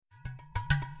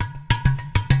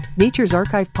Nature's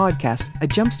Archive Podcast, a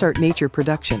Jumpstart Nature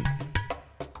production.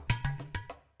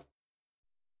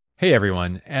 Hey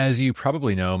everyone, as you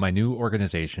probably know, my new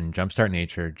organization, Jumpstart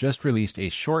Nature, just released a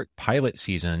short pilot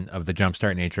season of the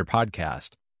Jumpstart Nature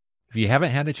podcast. If you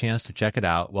haven't had a chance to check it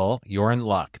out, well, you're in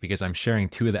luck because I'm sharing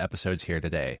 2 of the episodes here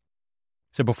today.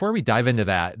 So before we dive into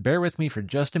that, bear with me for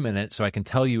just a minute so I can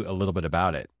tell you a little bit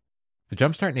about it. The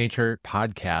Jumpstart Nature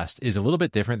podcast is a little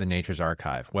bit different than Nature's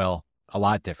Archive. Well, a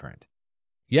lot different.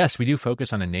 Yes, we do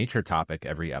focus on a nature topic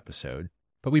every episode,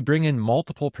 but we bring in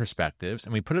multiple perspectives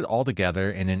and we put it all together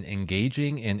in an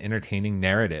engaging and entertaining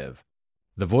narrative.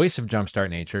 The voice of Jumpstart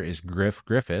Nature is Griff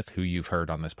Griffith, who you've heard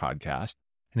on this podcast,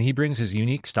 and he brings his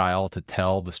unique style to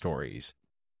tell the stories.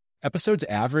 Episodes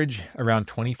average around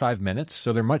 25 minutes,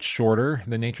 so they're much shorter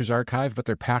than Nature's Archive, but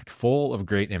they're packed full of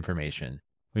great information.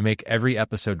 We make every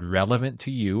episode relevant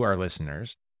to you, our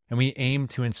listeners, and we aim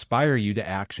to inspire you to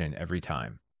action every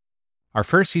time. Our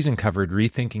first season covered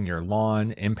rethinking your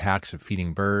lawn, impacts of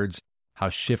feeding birds, how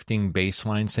shifting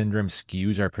baseline syndrome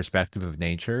skews our perspective of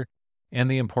nature, and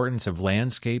the importance of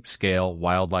landscape-scale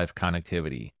wildlife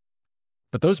connectivity.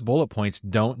 But those bullet points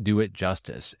don't do it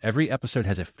justice. Every episode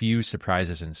has a few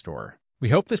surprises in store. We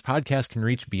hope this podcast can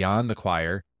reach beyond the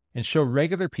choir and show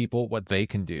regular people what they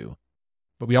can do.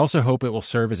 But we also hope it will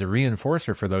serve as a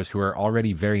reinforcer for those who are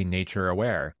already very nature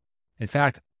aware. In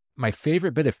fact, my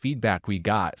favorite bit of feedback we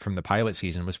got from the pilot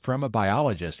season was from a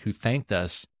biologist who thanked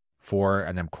us for,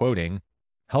 and I'm quoting,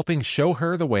 helping show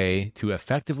her the way to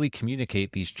effectively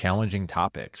communicate these challenging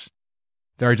topics.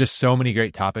 There are just so many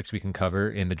great topics we can cover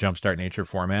in the Jumpstart Nature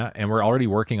format, and we're already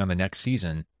working on the next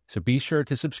season, so be sure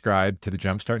to subscribe to the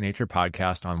Jumpstart Nature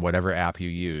podcast on whatever app you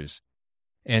use.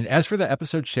 And as for the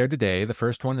episode shared today, the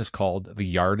first one is called The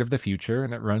Yard of the Future,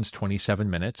 and it runs 27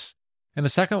 minutes. And the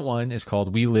second one is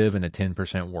called We Live in a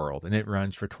 10% World, and it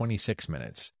runs for 26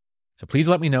 minutes. So please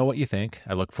let me know what you think.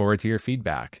 I look forward to your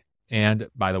feedback. And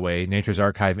by the way, Nature's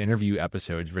Archive interview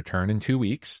episodes return in 2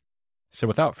 weeks. So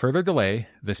without further delay,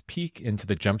 this peek into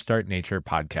the Jumpstart Nature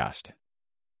podcast.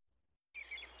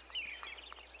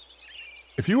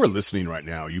 If you are listening right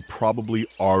now, you probably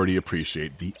already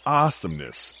appreciate the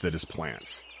awesomeness that is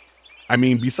plants. I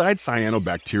mean, besides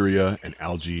cyanobacteria and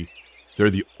algae, they're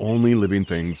the only living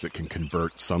things that can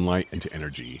convert sunlight into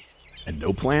energy. And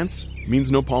no plants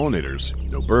means no pollinators,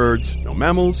 no birds, no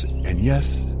mammals, and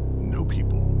yes, no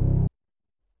people.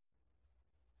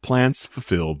 Plants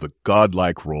fulfill the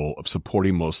godlike role of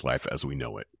supporting most life as we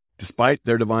know it. Despite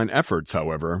their divine efforts,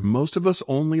 however, most of us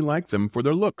only like them for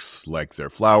their looks, like their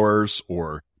flowers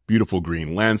or beautiful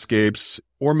green landscapes,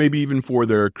 or maybe even for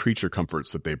their creature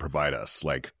comforts that they provide us,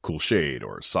 like cool shade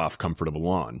or soft comfort of a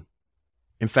lawn.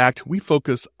 In fact, we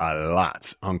focus a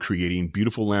lot on creating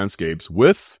beautiful landscapes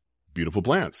with beautiful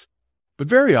plants. But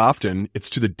very often, it's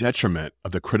to the detriment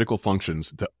of the critical functions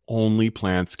that only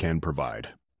plants can provide.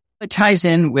 It ties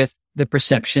in with the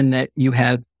perception that you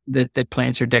have that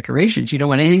plants are decorations. You don't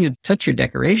want anything to touch your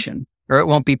decoration, or it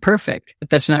won't be perfect. But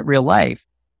that's not real life.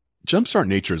 Jumpstart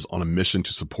Nature is on a mission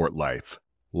to support life,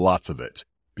 lots of it,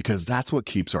 because that's what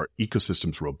keeps our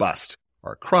ecosystems robust,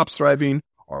 our crops thriving,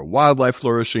 our wildlife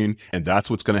flourishing, and that's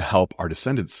what's going to help our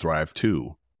descendants thrive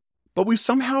too. But we've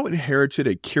somehow inherited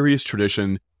a curious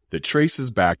tradition that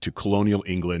traces back to colonial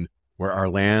England, where our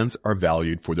lands are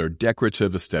valued for their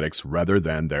decorative aesthetics rather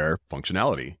than their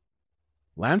functionality.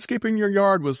 Landscaping your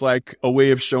yard was like a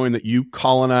way of showing that you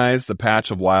colonized the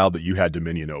patch of wild that you had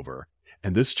dominion over.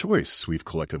 And this choice we've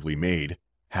collectively made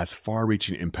has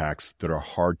far-reaching impacts that are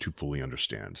hard to fully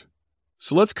understand.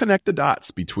 So let's connect the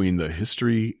dots between the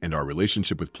history and our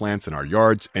relationship with plants in our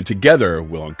yards, and together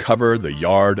we'll uncover the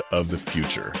yard of the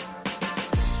future.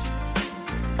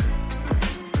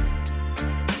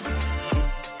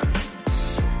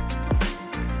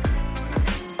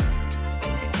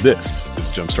 This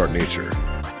is Jumpstart Nature.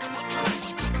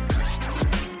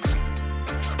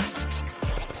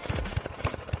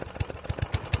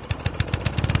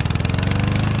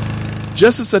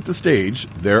 Just to set the stage,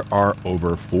 there are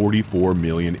over 44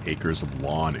 million acres of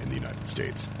lawn in the United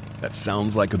States. That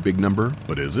sounds like a big number,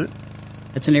 but is it?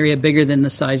 It's an area bigger than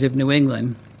the size of New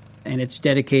England, and it's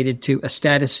dedicated to a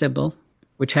status symbol,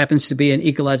 which happens to be an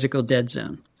ecological dead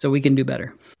zone. So we can do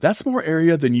better. That's more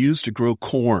area than used to grow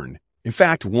corn. In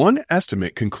fact, one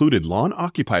estimate concluded lawn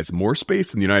occupies more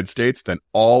space in the United States than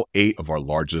all 8 of our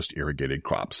largest irrigated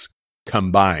crops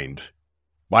combined.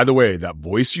 By the way, that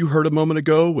voice you heard a moment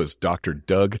ago was Dr.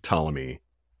 Doug Tallamy.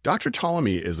 Dr.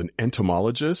 Tallamy is an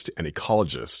entomologist and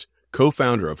ecologist,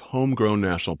 co-founder of Homegrown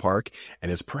National Park, and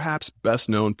is perhaps best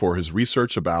known for his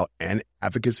research about and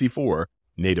advocacy for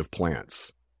native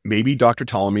plants. Maybe Dr.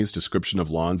 Ptolemy's description of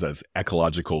lawns as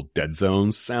ecological dead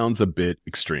zones sounds a bit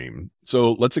extreme.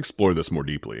 So let's explore this more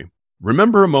deeply.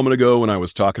 Remember a moment ago when I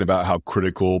was talking about how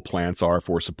critical plants are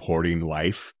for supporting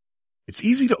life? It's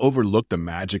easy to overlook the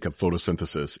magic of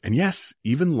photosynthesis, and yes,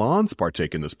 even lawns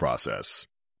partake in this process.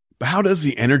 But how does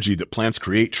the energy that plants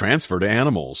create transfer to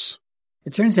animals?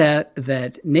 It turns out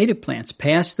that native plants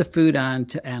pass the food on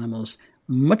to animals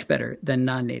much better than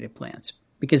non-native plants,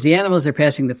 because the animals they're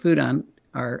passing the food on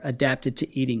are adapted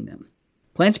to eating them.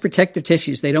 Plants protect their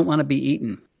tissues. They don't want to be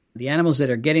eaten. The animals that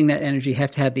are getting that energy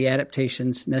have to have the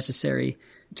adaptations necessary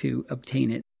to obtain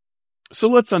it. So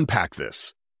let's unpack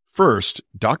this. First,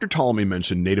 Dr. Ptolemy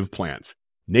mentioned native plants.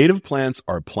 Native plants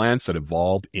are plants that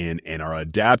evolved in and are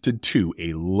adapted to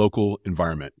a local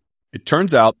environment. It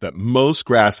turns out that most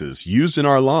grasses used in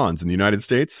our lawns in the United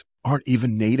States aren't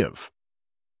even native.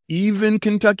 Even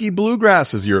Kentucky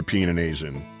bluegrass is European and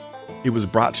Asian. It was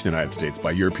brought to the United States by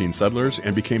European settlers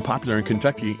and became popular in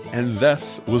Kentucky, and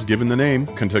thus was given the name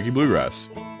Kentucky bluegrass.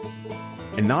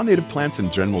 And non-native plants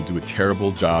in general do a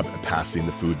terrible job at passing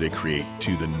the food they create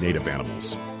to the native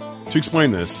animals. To explain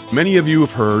this, many of you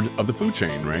have heard of the food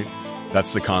chain, right?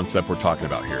 That's the concept we're talking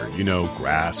about here. You know,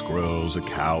 grass grows, a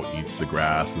cow eats the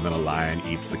grass, and then a lion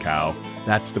eats the cow.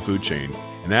 That's the food chain.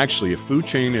 And actually, a food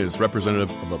chain is representative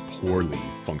of a poorly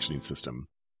functioning system.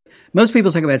 Most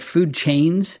people talk about food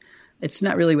chains. It's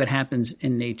not really what happens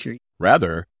in nature.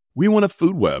 Rather, we want a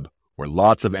food web where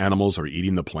lots of animals are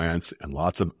eating the plants and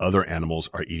lots of other animals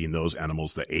are eating those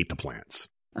animals that ate the plants.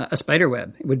 A spider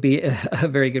web would be a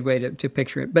very good way to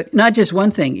picture it. But not just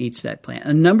one thing eats that plant.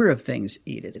 A number of things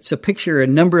eat it. So picture a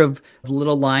number of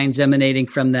little lines emanating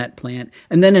from that plant.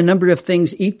 And then a number of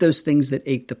things eat those things that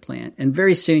ate the plant. And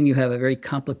very soon you have a very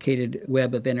complicated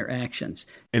web of interactions.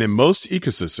 And in most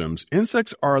ecosystems,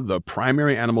 insects are the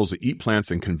primary animals that eat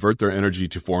plants and convert their energy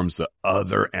to forms that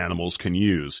other animals can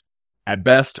use. At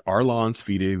best, our lawns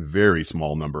feed a very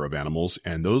small number of animals,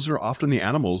 and those are often the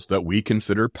animals that we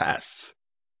consider pests.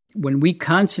 When we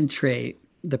concentrate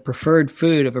the preferred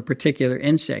food of a particular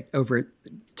insect over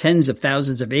tens of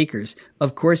thousands of acres,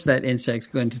 of course that insect's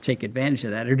going to take advantage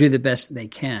of that or do the best they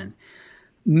can.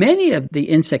 Many of the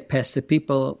insect pests that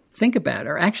people think about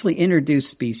are actually introduced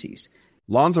species.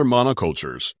 Lawns are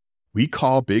monocultures. We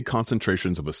call big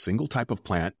concentrations of a single type of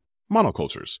plant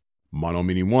monocultures. Mono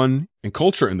meaning one, and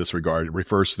culture in this regard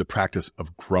refers to the practice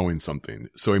of growing something.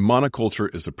 So a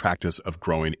monoculture is the practice of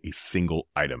growing a single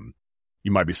item.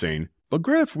 You might be saying, but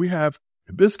Griff, we have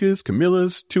hibiscus,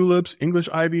 camellias, tulips, English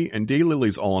ivy, and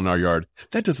daylilies all in our yard.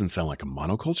 That doesn't sound like a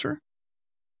monoculture.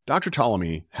 Dr.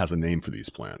 Ptolemy has a name for these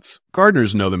plants.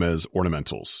 Gardeners know them as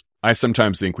ornamentals. I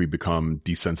sometimes think we've become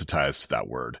desensitized to that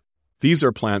word. These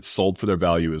are plants sold for their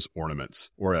value as ornaments,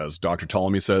 or as Dr.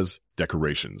 Ptolemy says,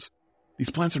 decorations.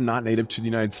 These plants are not native to the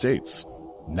United States.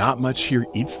 Not much here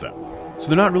eats them, so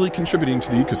they're not really contributing to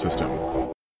the ecosystem.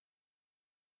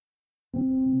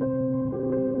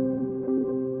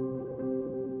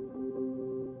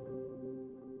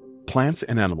 Plants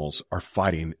and animals are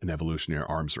fighting an evolutionary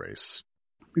arms race.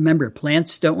 Remember,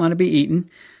 plants don't want to be eaten.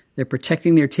 They're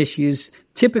protecting their tissues,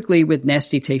 typically with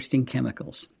nasty-tasting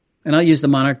chemicals. And I'll use the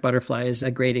monarch butterfly as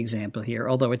a great example here,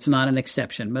 although it's not an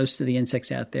exception. Most of the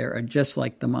insects out there are just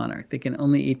like the monarch. They can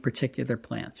only eat particular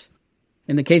plants.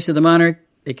 In the case of the monarch,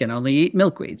 it can only eat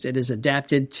milkweeds. It is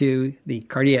adapted to the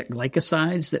cardiac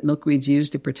glycosides that milkweeds use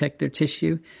to protect their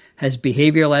tissue, has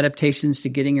behavioral adaptations to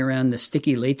getting around the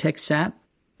sticky latex sap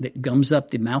that gums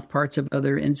up the mouth parts of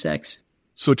other insects.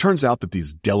 So it turns out that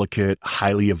these delicate,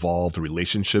 highly evolved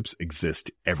relationships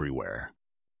exist everywhere.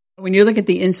 When you look at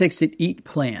the insects that eat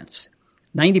plants,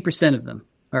 90% of them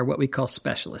are what we call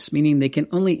specialists, meaning they can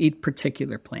only eat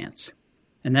particular plants.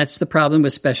 And that's the problem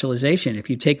with specialization. If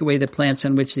you take away the plants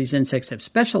on which these insects have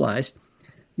specialized,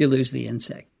 you lose the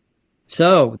insect.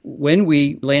 So when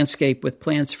we landscape with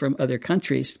plants from other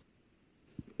countries,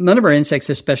 none of our insects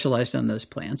have specialized on those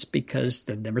plants because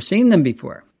they've never seen them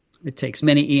before. It takes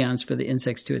many eons for the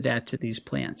insects to adapt to these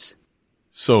plants.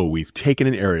 So we've taken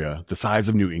an area the size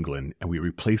of New England and we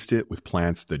replaced it with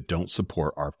plants that don't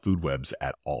support our food webs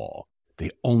at all.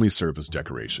 They only serve as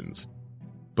decorations.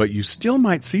 But you still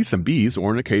might see some bees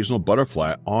or an occasional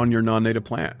butterfly on your non-native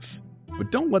plants.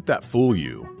 But don't let that fool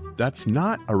you. That's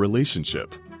not a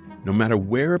relationship. No matter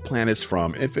where a plant is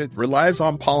from, if it relies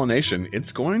on pollination,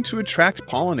 it's going to attract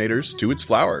pollinators to its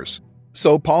flowers.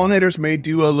 So pollinators may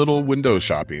do a little window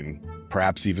shopping,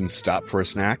 perhaps even stop for a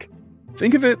snack.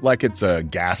 Think of it like it's a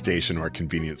gas station or a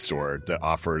convenience store that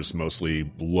offers mostly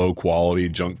low-quality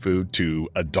junk food to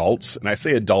adults. And I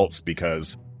say adults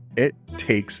because it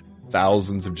takes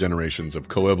thousands of generations of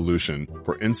coevolution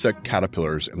for insect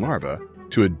caterpillars and larvae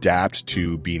to adapt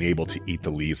to being able to eat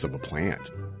the leaves of a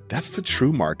plant. That's the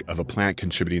true mark of a plant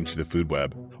contributing to the food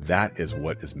web. That is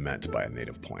what is meant by a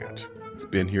native plant. It's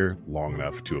been here long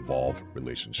enough to evolve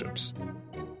relationships.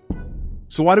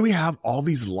 So why do we have all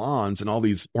these lawns and all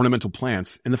these ornamental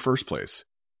plants in the first place?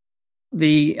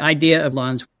 The idea of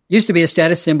lawns used to be a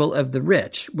status symbol of the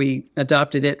rich. We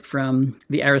adopted it from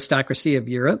the aristocracy of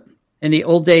Europe. In the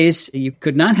old days, you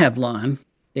could not have lawn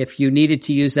if you needed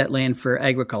to use that land for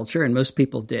agriculture, and most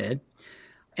people did.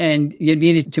 And you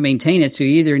needed to maintain it, so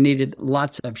you either needed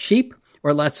lots of sheep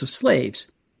or lots of slaves.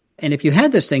 And if you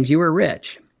had those things, you were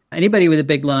rich. Anybody with a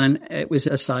big lawn, it was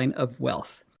a sign of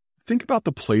wealth. Think about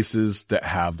the places that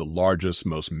have the largest,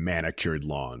 most manicured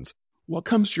lawns. What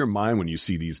comes to your mind when you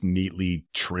see these neatly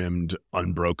trimmed,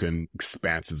 unbroken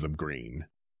expanses of green?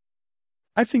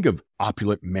 I think of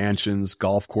opulent mansions,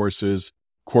 golf courses,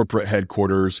 corporate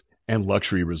headquarters, and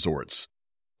luxury resorts.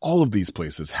 All of these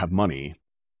places have money.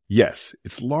 Yes,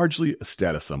 it's largely a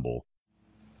status symbol.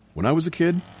 When I was a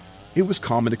kid, it was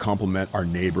common to compliment our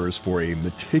neighbors for a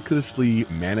meticulously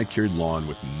manicured lawn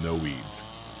with no weeds,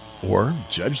 or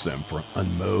judge them for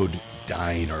unmowed,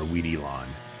 dying, or weedy lawn.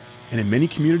 And in many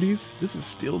communities, this is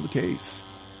still the case.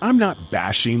 I'm not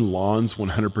bashing lawns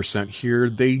 100% here.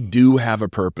 They do have a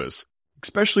purpose,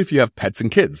 especially if you have pets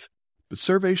and kids. But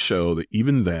surveys show that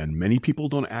even then, many people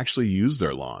don't actually use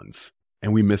their lawns,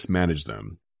 and we mismanage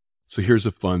them. So here's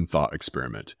a fun thought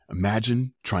experiment.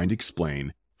 Imagine trying to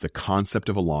explain the concept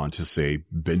of a lawn to, say,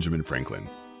 Benjamin Franklin.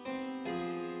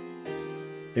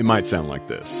 It might sound like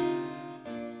this.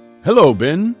 Hello,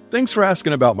 Ben. Thanks for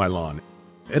asking about my lawn.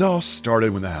 It all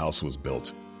started when the house was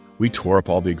built. We tore up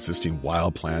all the existing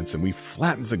wild plants and we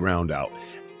flattened the ground out.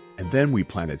 And then we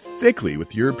planted thickly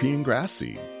with European grass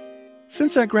seed.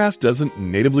 Since that grass doesn't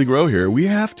natively grow here, we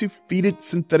have to feed it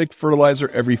synthetic fertilizer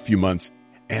every few months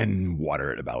and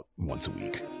water it about once a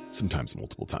week, sometimes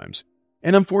multiple times.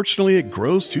 And unfortunately, it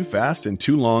grows too fast and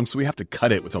too long, so we have to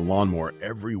cut it with a lawnmower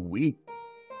every week.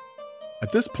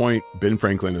 At this point, Ben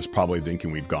Franklin is probably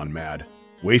thinking we've gone mad,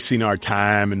 wasting our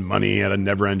time and money at a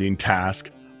never-ending task.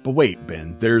 But wait,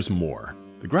 Ben, there's more.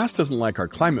 The grass doesn't like our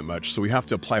climate much, so we have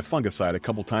to apply fungicide a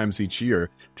couple times each year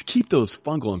to keep those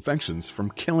fungal infections from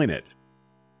killing it.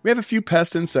 We have a few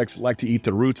pest insects that like to eat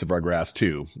the roots of our grass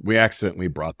too. We accidentally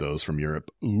brought those from Europe.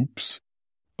 Oops.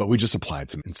 But we just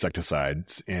applied some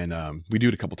insecticides, and we do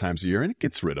it a couple times a year, and it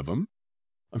gets rid of them.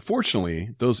 Unfortunately,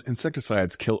 those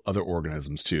insecticides kill other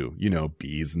organisms too. You know,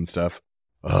 bees and stuff.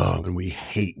 Oh, and we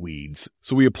hate weeds.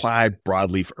 So we apply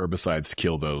broadleaf herbicides to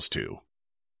kill those too.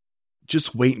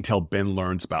 Just wait until Ben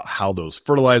learns about how those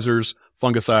fertilizers,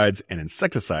 fungicides, and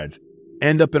insecticides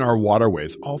end up in our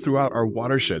waterways all throughout our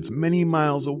watersheds many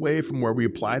miles away from where we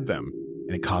applied them.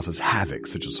 And it causes havoc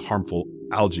such as harmful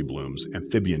algae blooms,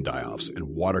 amphibian die-offs, and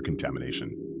water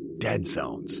contamination, dead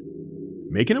zones.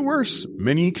 Making it worse,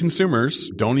 many consumers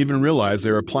don't even realize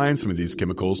they're applying some of these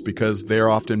chemicals because they are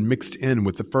often mixed in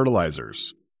with the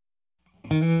fertilizers.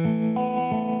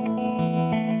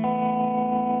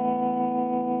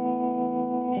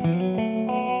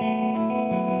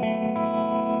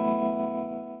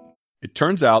 It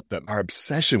turns out that our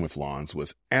obsession with lawns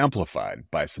was amplified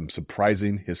by some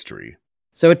surprising history.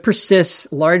 So it persists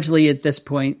largely at this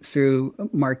point through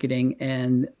marketing,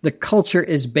 and the culture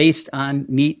is based on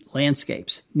neat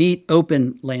landscapes, neat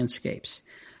open landscapes.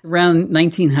 Around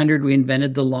 1900, we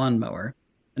invented the lawnmower.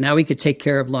 Now we could take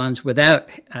care of lawns without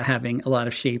having a lot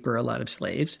of sheep or a lot of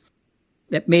slaves.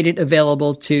 That made it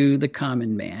available to the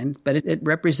common man, but it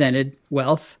represented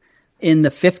wealth. In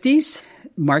the 50s,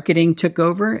 marketing took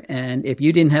over, and if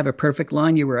you didn't have a perfect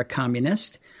lawn, you were a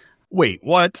communist. Wait,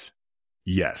 what?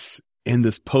 Yes. In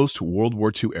this post-World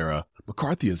War II era,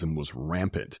 McCarthyism was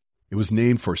rampant. It was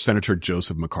named for Senator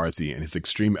Joseph McCarthy and his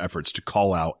extreme efforts to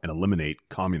call out and eliminate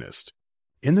communists.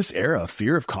 In this era,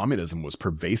 fear of communism was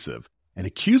pervasive, and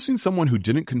accusing someone who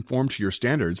didn't conform to your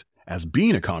standards as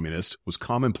being a communist was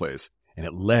commonplace, and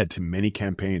it led to many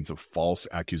campaigns of false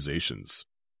accusations.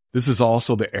 This is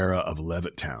also the era of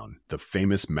Levittown, the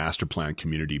famous master plan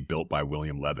community built by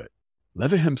William Levitt.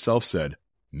 Levitt himself said,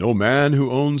 "No man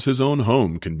who owns his own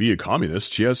home can be a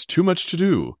communist. He has too much to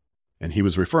do." And he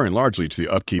was referring largely to the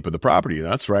upkeep of the property.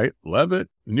 That's right. Levitt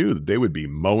knew that they would be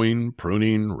mowing,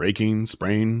 pruning, raking,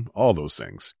 spraying, all those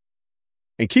things.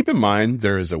 And keep in mind,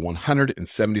 there is a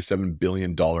 $177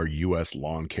 billion U.S.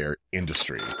 lawn care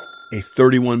industry, a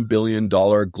 $31 billion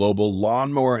global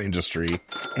lawnmower industry,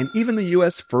 and even the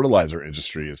U.S. fertilizer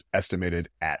industry is estimated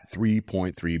at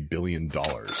 $3.3 billion.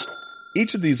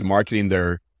 Each of these marketing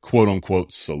their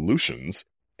quote-unquote solutions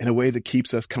in a way that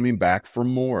keeps us coming back for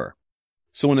more.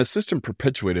 So in a system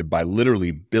perpetuated by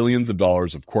literally billions of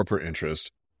dollars of corporate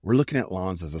interest, we're looking at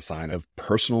lawns as a sign of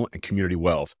personal and community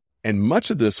wealth. And much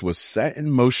of this was set in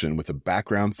motion with a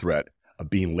background threat of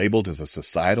being labeled as a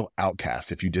societal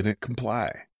outcast if you didn't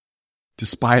comply.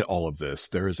 Despite all of this,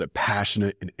 there is a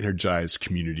passionate and energized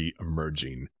community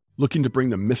emerging, looking to bring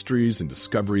the mysteries and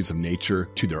discoveries of nature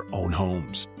to their own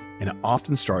homes. And it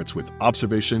often starts with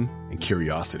observation and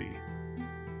curiosity.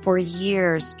 For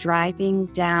years, driving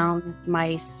down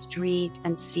my street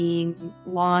and seeing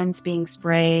lawns being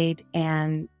sprayed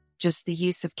and just the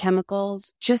use of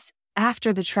chemicals, just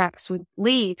after the trucks would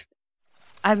leave,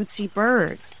 I would see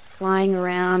birds flying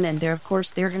around, and they're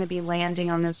going to be landing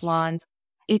on those lawns.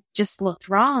 It just looked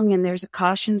wrong, and there's a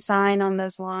caution sign on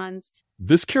those lawns.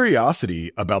 This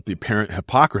curiosity about the apparent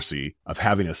hypocrisy of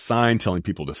having a sign telling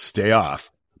people to stay off,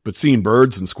 but seeing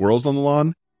birds and squirrels on the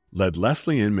lawn, led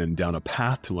Leslie Inman down a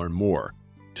path to learn more.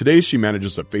 Today, she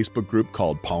manages a Facebook group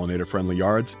called Pollinator Friendly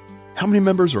Yards. How many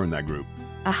members are in that group?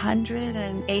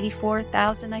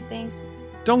 184,000, I think.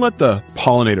 Don't let the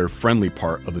pollinator-friendly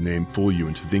part of the name fool you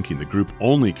into thinking the group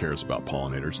only cares about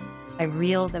pollinators. I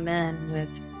reel them in with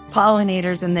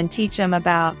pollinators and then teach them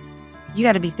about, you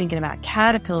got to be thinking about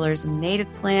caterpillars and native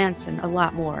plants and a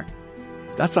lot more.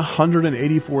 That's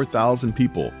 184,000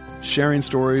 people sharing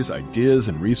stories, ideas,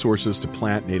 and resources to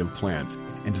plant native plants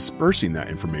and dispersing that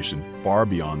information far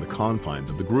beyond the confines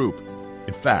of the group.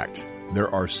 In fact, there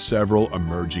are several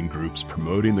emerging groups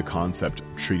promoting the concept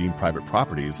of treating private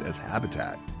properties as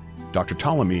habitat. Dr.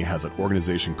 Ptolemy has an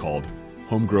organization called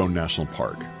Homegrown National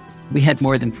Park. We had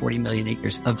more than 40 million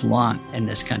acres of lawn in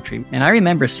this country. And I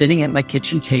remember sitting at my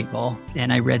kitchen table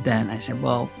and I read that and I said,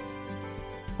 well,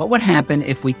 what would happen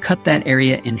if we cut that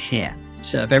area in half?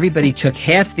 So if everybody took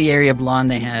half the area of lawn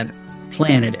they had,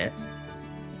 planted it,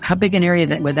 how big an area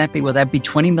would that be? Well, that'd be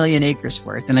 20 million acres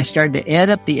worth. And I started to add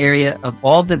up the area of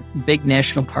all the big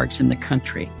national parks in the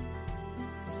country.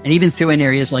 And even threw in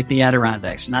areas like the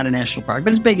Adirondacks, not a national park,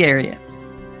 but it's a big area.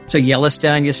 So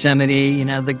Yellowstone, Yosemite,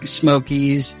 the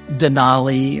Smokies,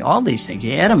 Denali, all these things,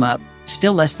 you add them up,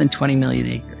 still less than 20 million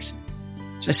acres.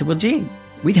 So I said, well, gee,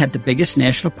 we'd have the biggest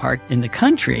national park in the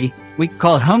country. We could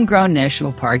call it Homegrown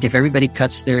National Park if everybody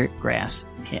cuts their grass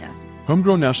in half.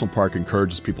 Homegrown National Park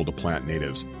encourages people to plant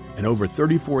natives, and over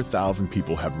 34,000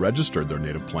 people have registered their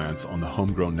native plants on the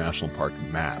Homegrown National Park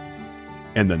map.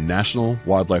 And the National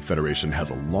Wildlife Federation has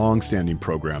a long-standing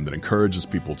program that encourages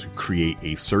people to create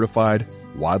a certified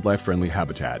wildlife-friendly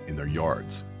habitat in their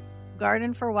yards.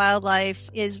 Garden for Wildlife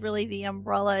is really the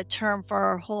umbrella term for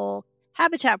our whole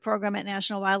habitat program at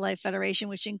National Wildlife Federation,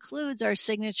 which includes our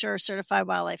signature Certified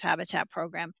Wildlife Habitat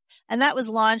program. And that was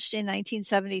launched in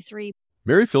 1973.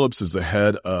 Mary Phillips is the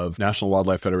head of National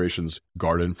Wildlife Federation's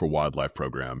Garden for Wildlife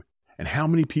program. And how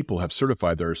many people have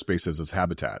certified their spaces as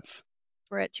habitats?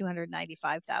 We're at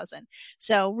 295,000.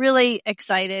 So really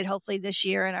excited. Hopefully this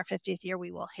year, in our 50th year,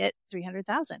 we will hit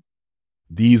 300,000.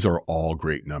 These are all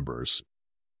great numbers.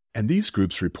 And these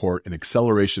groups report an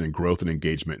acceleration in growth and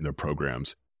engagement in their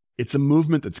programs. It's a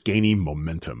movement that's gaining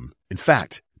momentum. In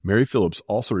fact, Mary Phillips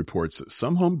also reports that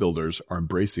some home builders are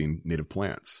embracing native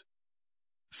plants.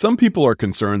 Some people are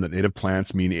concerned that native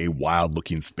plants mean a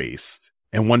wild-looking space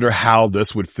and wonder how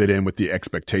this would fit in with the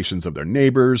expectations of their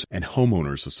neighbors and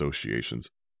homeowners associations.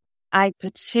 I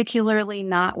particularly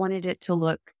not wanted it to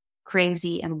look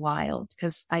crazy and wild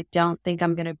because I don't think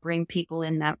I'm going to bring people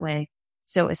in that way.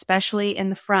 So especially in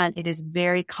the front, it is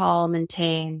very calm and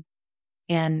tame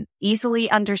and easily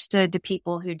understood to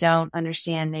people who don't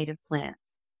understand native plants.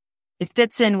 It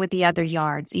fits in with the other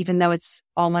yards, even though it's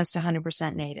almost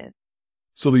 100% native.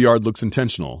 So the yard looks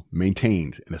intentional,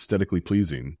 maintained, and aesthetically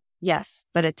pleasing. Yes,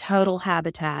 but a total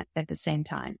habitat at the same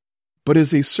time. But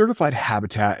is a certified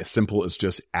habitat as simple as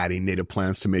just adding native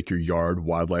plants to make your yard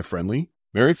wildlife friendly?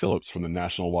 Mary Phillips from the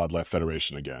National Wildlife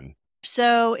Federation again.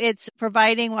 So it's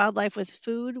providing wildlife with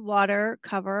food, water,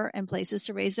 cover, and places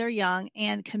to raise their young,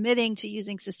 and committing to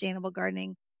using sustainable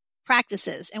gardening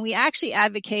practices. And we actually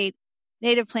advocate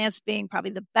native plants being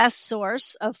probably the best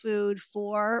source of food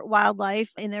for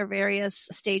wildlife in their various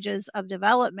stages of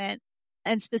development,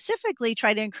 and specifically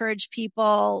try to encourage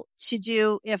people to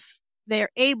do, if they're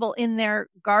able, in their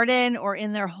garden or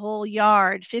in their whole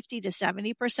yard, 50 to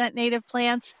 70% native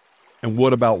plants. And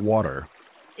what about water?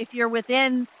 If you're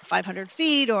within 500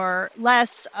 feet or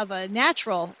less of a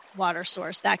natural water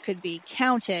source, that could be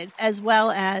counted, as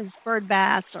well as bird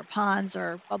baths or ponds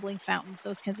or bubbling fountains.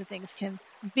 Those kinds of things can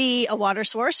be a water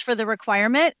source for the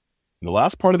requirement. And the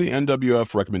last part of the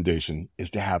NWF recommendation is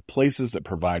to have places that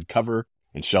provide cover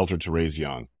and shelter to raise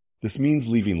young. This means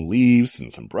leaving leaves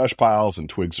and some brush piles and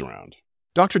twigs around.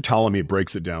 Dr. Ptolemy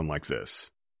breaks it down like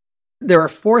this. There are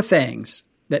 4 things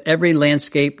that every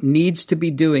landscape needs to be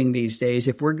doing these days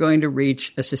if we're going to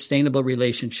reach a sustainable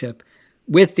relationship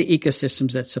with the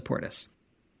ecosystems that support us.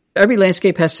 Every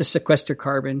landscape has to sequester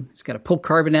carbon. It's got to pull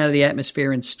carbon out of the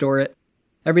atmosphere and store it.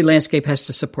 Every landscape has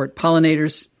to support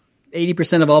pollinators.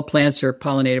 80% of all plants are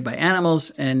pollinated by animals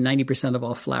and 90% of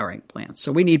all flowering plants.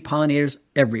 So we need pollinators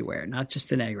everywhere, not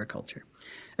just in agriculture.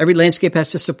 Every landscape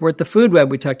has to support the food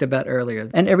web we talked about earlier.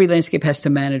 And every landscape has to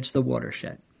manage the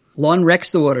watershed. Lawn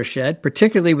wrecks the watershed,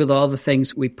 particularly with all the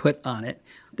things we put on it.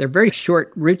 They're very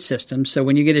short root systems, so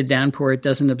when you get a downpour, it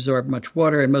doesn't absorb much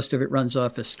water, and most of it runs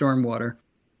off as stormwater,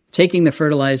 taking the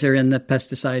fertilizer and the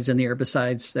pesticides and the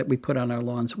herbicides that we put on our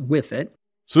lawns with it.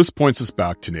 So this points us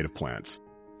back to native plants.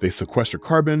 They sequester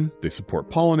carbon, they support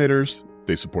pollinators,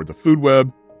 they support the food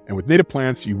web, and with native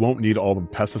plants, you won't need all the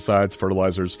pesticides,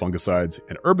 fertilizers, fungicides,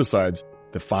 and herbicides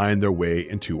that find their way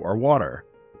into our water.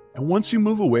 And once you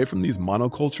move away from these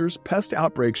monocultures, pest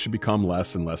outbreaks should become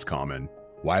less and less common.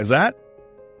 Why is that?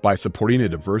 By supporting a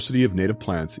diversity of native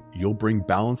plants, you'll bring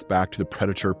balance back to the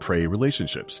predator-prey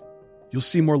relationships. You'll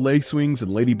see more lacewings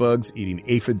and ladybugs eating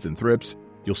aphids and thrips.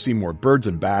 You'll see more birds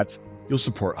and bats. You'll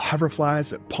support hoverflies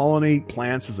that pollinate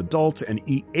plants as adults and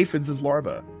eat aphids as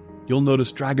larvae. You'll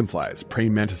notice dragonflies,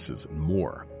 praying mantises, and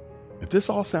more. If this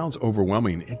all sounds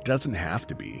overwhelming, it doesn't have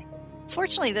to be.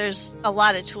 Fortunately, there's a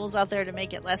lot of tools out there to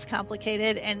make it less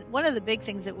complicated. And one of the big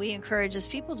things that we encourage is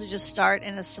people to just start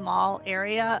in a small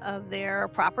area of their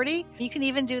property. You can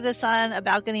even do this on a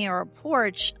balcony or a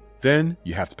porch. Then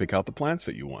you have to pick out the plants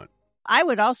that you want. I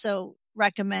would also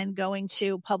recommend going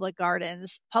to public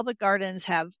gardens. Public gardens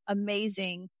have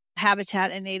amazing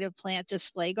habitat and native plant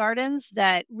display gardens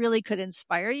that really could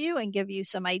inspire you and give you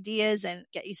some ideas and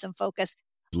get you some focus.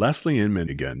 Leslie Inman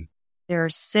again. There are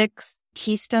 6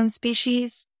 keystone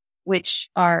species, which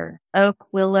are oak,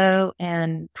 willow,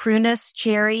 and prunus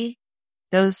cherry.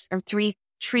 Those are 3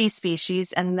 tree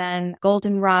species. And then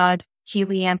goldenrod,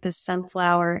 helianthus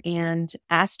sunflower, and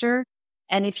aster.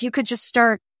 And if you could just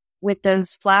start with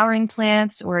those flowering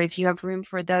plants, or if you have room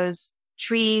for those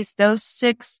trees, those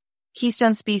 6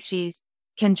 keystone species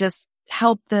can just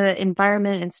help the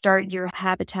environment and start your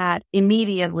habitat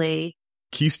immediately.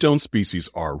 Keystone species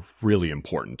are really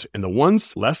important, and the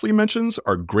ones Leslie mentions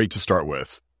are great to start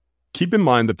with. Keep in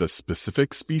mind that the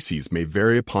specific species may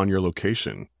vary upon your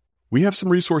location. We have some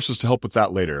resources to help with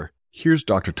that later. Here's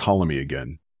Dr. Ptolemy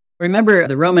again. Remember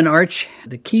the Roman arch?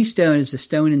 The keystone is the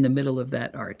stone in the middle of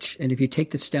that arch. And if you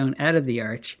take the stone out of the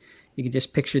arch, you can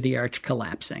just picture the arch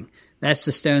collapsing. That's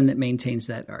the stone that maintains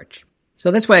that arch. So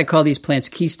that's why I call these plants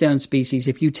keystone species.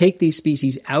 If you take these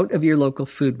species out of your local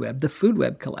food web, the food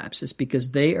web collapses because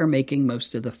they are making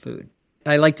most of the food.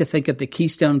 I like to think of the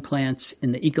keystone plants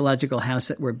in the ecological house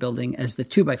that we're building as the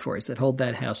 2x4s that hold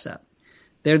that house up.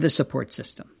 They're the support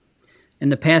system. In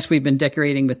the past, we've been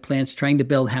decorating with plants trying to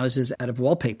build houses out of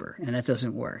wallpaper, and that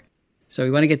doesn't work. So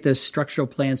we want to get those structural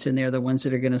plants in there, the ones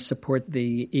that are going to support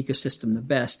the ecosystem the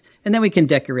best, and then we can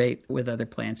decorate with other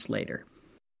plants later.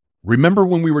 Remember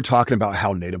when we were talking about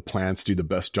how native plants do the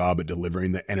best job at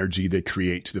delivering the energy they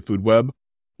create to the food web?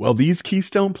 Well, these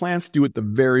keystone plants do it the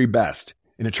very best.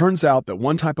 And it turns out that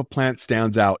one type of plant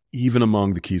stands out even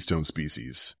among the keystone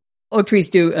species. Oak trees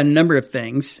do a number of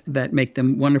things that make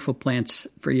them wonderful plants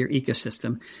for your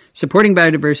ecosystem. Supporting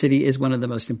biodiversity is one of the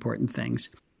most important things.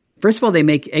 First of all, they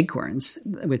make acorns,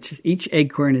 which each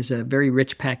acorn is a very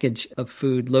rich package of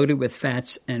food loaded with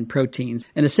fats and proteins.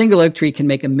 And a single oak tree can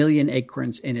make 1 million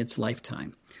acorns in its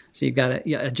lifetime. So you've got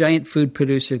a giant food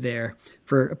producer there,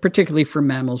 particularly for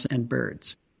mammals and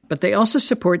birds. But they also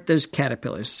support those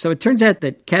caterpillars. So it turns out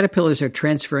that caterpillars are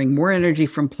transferring more energy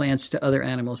from plants to other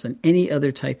animals than any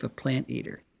other type of plant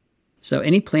eater. So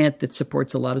any plant that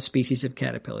supports a lot of species of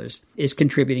caterpillars is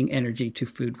contributing energy to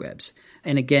food webs.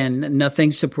 And again,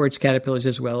 nothing supports caterpillars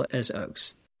as well as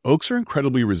oaks. Oaks are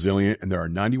incredibly resilient, and there are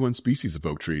 91 species of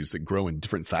oak trees that grow in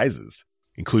different sizes,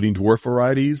 including dwarf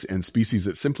varieties and species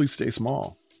that simply stay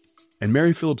small. And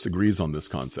Mary Phillips agrees on this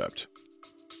concept.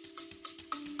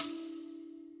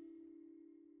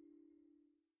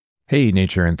 Hey,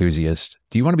 nature enthusiast,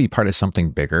 do you want to be part of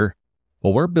something bigger?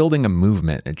 Well, we're building a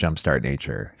movement at Jumpstart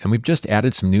Nature, and we've just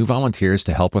added some new volunteers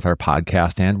to help with our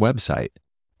podcast and website.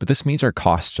 But this means our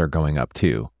costs are going up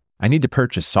too. I need to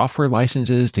purchase software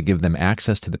licenses to give them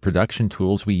access to the production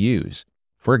tools we use.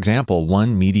 For example,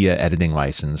 one media editing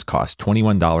license costs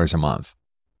 $21 a month.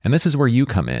 And this is where you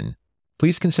come in.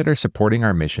 Please consider supporting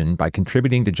our mission by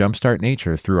contributing to Jumpstart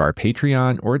Nature through our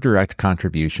Patreon or direct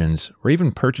contributions, or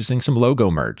even purchasing some logo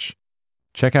merch.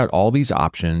 Check out all these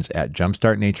options at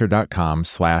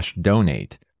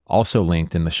jumpstartnature.com/donate, also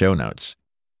linked in the show notes.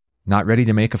 Not ready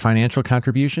to make a financial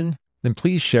contribution? then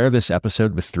please share this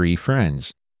episode with 3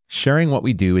 friends. Sharing what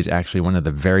we do is actually one of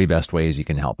the very best ways you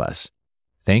can help us.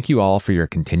 Thank you all for your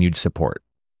continued support.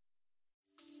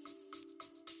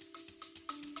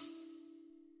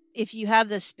 If you have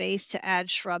the space to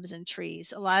add shrubs and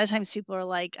trees, a lot of times people are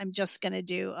like, I'm just going to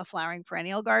do a flowering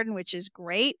perennial garden, which is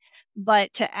great.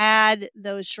 But to add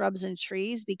those shrubs and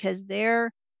trees, because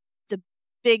they're the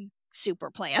big super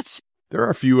plants. There are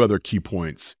a few other key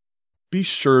points. Be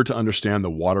sure to understand the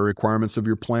water requirements of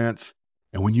your plants.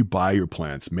 And when you buy your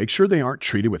plants, make sure they aren't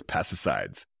treated with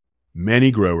pesticides. Many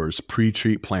growers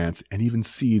pre-treat plants and even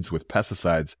seeds with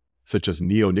pesticides such as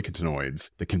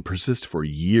neonicotinoids that can persist for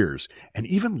years and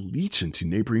even leach into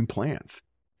neighboring plants.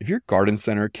 If your garden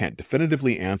center can't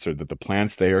definitively answer that the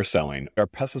plants they are selling are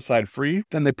pesticide-free,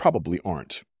 then they probably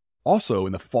aren't. Also,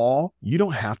 in the fall, you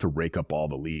don't have to rake up all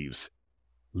the leaves.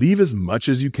 Leave as much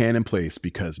as you can in place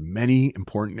because many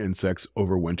important insects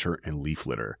overwinter in leaf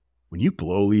litter. When you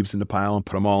blow leaves in the pile and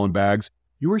put them all in bags,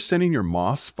 you are sending your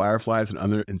moths, fireflies, and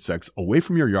other insects away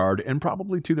from your yard and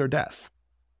probably to their death.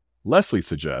 Leslie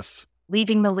suggests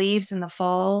leaving the leaves in the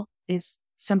fall is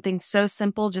something so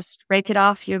simple. Just rake it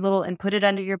off and put it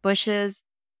under your bushes.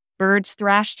 Birds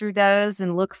thrash through those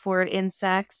and look for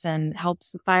insects and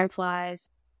helps the fireflies.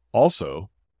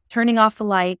 Also, turning off the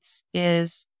lights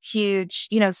is huge,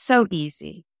 so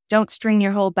easy. Don't string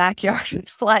your whole backyard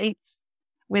with lights.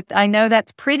 I know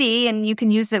that's pretty and you can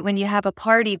use it when you have a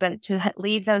party, but to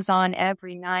leave those on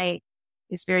every night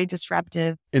is very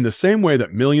disruptive. In the same way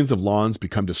that millions of lawns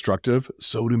become destructive,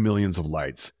 so do millions of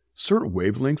lights. Certain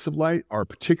wavelengths of light are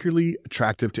particularly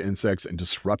attractive to insects and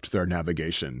disrupt their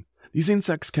navigation. These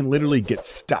insects can literally get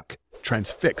stuck,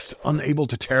 transfixed, unable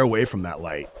to tear away from that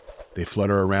light. They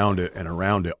flutter around it and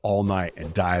around it all night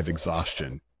and die of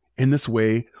exhaustion. In this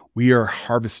way, we are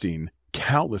harvesting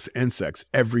countless insects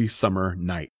every summer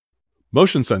night.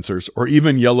 Motion sensors or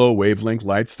even yellow wavelength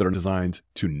lights that are designed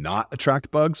to not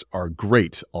attract bugs are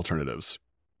great alternatives.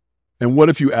 And what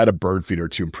if you add a bird feeder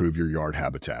to improve your yard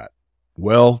habitat?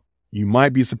 Well, you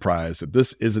might be surprised that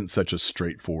this isn't such a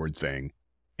straightforward thing.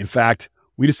 In fact,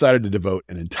 we decided to devote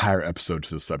an entire episode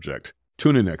to the subject.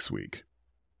 Tune in next week.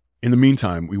 In the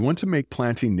meantime, we want to make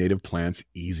planting native plants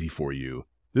easy for you.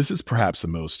 This is perhaps the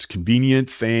most convenient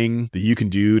thing that you can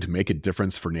do to make a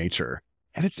difference for nature.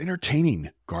 And it's entertaining.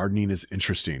 Gardening is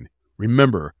interesting.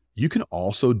 Remember, you can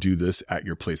also do this at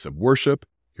your place of worship,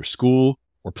 your school,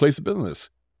 or place of business.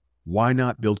 Why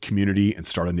not build community and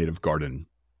start a native garden?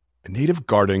 A native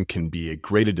garden can be a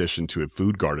great addition to a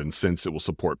food garden since it will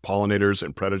support pollinators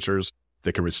and predators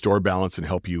that can restore balance and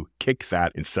help you kick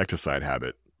that insecticide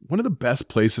habit. One of the best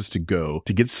places to go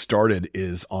to get started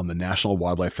is on the National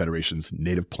Wildlife Federation's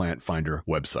Native Plant Finder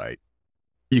website.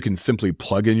 You can simply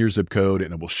plug in your zip code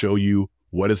and it will show you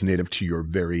what is native to your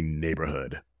very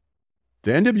neighborhood.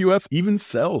 The NWF even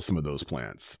sells some of those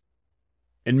plants.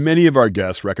 And many of our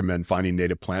guests recommend finding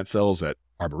native plant sales at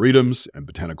arboretums and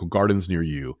botanical gardens near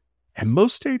you. And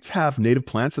most states have native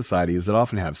plant societies that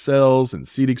often have sales and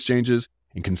seed exchanges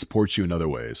and can support you in other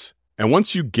ways. And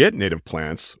once you get native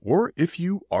plants, or if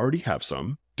you already have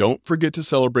some, don't forget to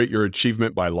celebrate your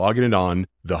achievement by logging it on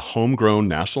the Homegrown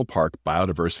National Park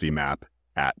Biodiversity Map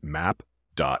at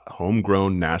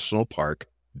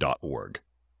map.homegrownnationalpark.org.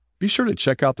 Be sure to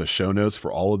check out the show notes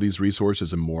for all of these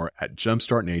resources and more at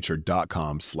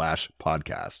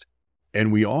jumpstartnature.com/podcast. And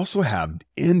we also have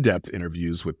in-depth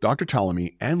interviews with Dr.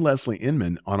 Ptolemy and Leslie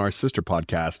Inman on our sister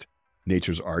podcast,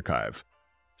 Nature's Archive.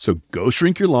 So go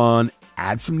shrink your lawn,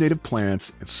 add some native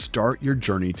plants, and start your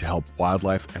journey to help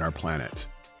wildlife and our planet.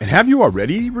 And have you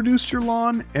already reduced your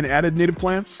lawn and added native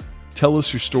plants? Tell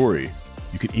us your story.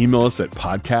 You can email us at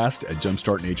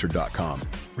podcast@jumpstartnature.com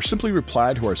or simply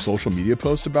reply to our social media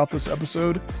post about this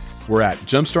episode. We're at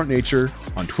Jumpstart Nature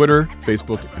on Twitter,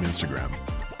 Facebook, and Instagram.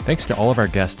 Thanks to all of our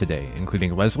guests today,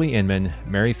 including Leslie Inman,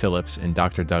 Mary Phillips, and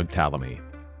Dr. Doug Ptolemy.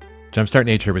 Jumpstart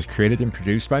Nature was created and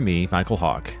produced by me, Michael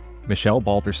Hawk. Michelle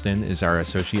Balderston is our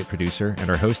associate producer, and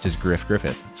our host is Griff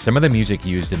Griffith. Some of the music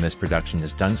used in this production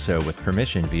is done so with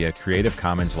permission via Creative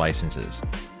Commons licenses.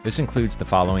 This includes the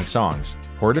following songs: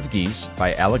 Horde of Geese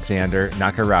by Alexander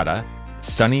Nakarada,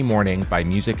 Sunny Morning by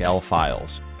Music L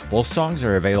Files. Both songs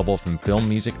are available from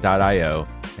filmmusic.io,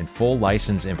 and full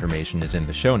license information is in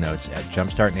the show notes at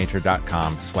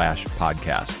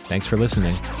jumpstartnature.com/podcast. Thanks for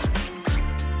listening.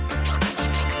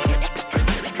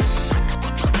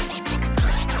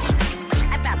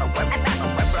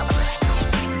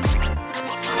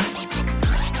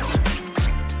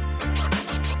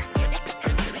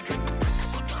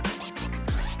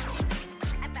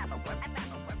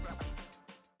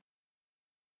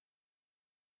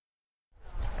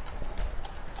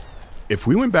 If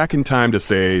we went back in time to,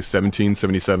 say,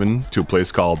 1777 to a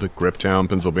place called Grifftown,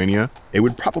 Pennsylvania, it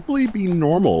would probably be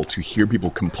normal to hear people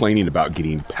complaining about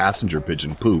getting passenger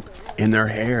pigeon poop in their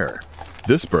hair.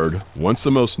 This bird, once the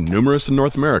most numerous in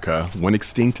North America, went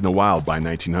extinct in the wild by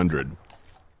 1900.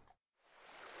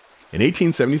 In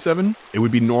 1877, it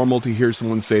would be normal to hear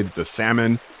someone say that the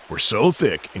salmon were so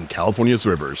thick in California's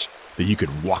rivers that you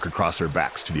could walk across their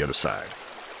backs to the other side.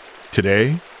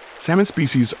 Today, salmon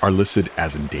species are listed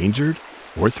as endangered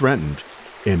or threatened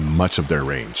in much of their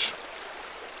range.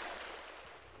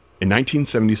 In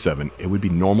 1977, it would be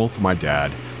normal for my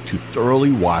dad to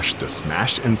thoroughly wash the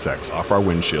smashed insects off our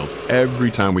windshield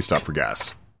every time we stopped for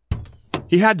gas.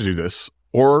 He had to do this,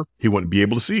 or he wouldn't be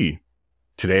able to see.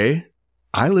 Today,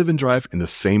 I live and drive in the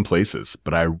same places,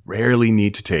 but I rarely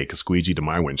need to take a squeegee to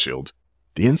my windshield.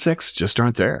 The insects just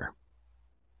aren't there.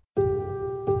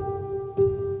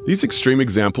 These extreme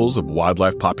examples of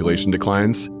wildlife population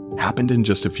declines happened in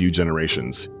just a few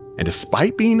generations, and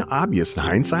despite being obvious in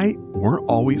hindsight, weren't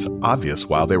always obvious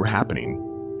while they were happening.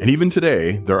 And even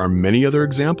today, there are many other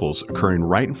examples occurring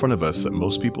right in front of us that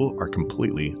most people are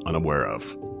completely unaware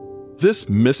of. This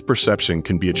misperception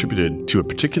can be attributed to a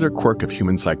particular quirk of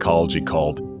human psychology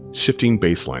called shifting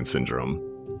baseline syndrome.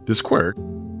 This quirk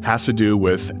has to do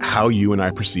with how you and I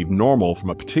perceive normal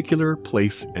from a particular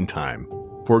place and time.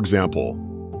 For example,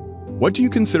 what do you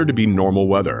consider to be normal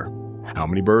weather? How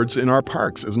many birds in our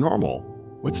parks is normal?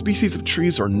 What species of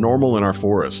trees are normal in our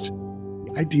forest?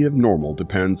 The idea of normal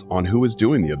depends on who is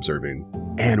doing the observing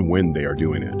and when they are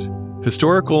doing it.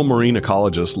 Historical marine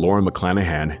ecologist Lauren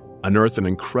McClanahan unearthed an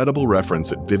incredible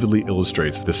reference that vividly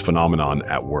illustrates this phenomenon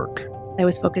at work. I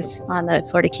was focused on the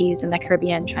Florida Keys and the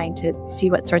Caribbean, trying to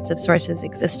see what sorts of sources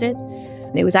existed.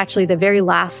 And it was actually the very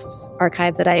last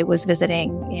archive that I was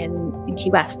visiting in Key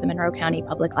West, the Monroe County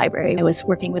Public Library. I was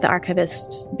working with the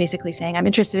archivist, basically saying, I'm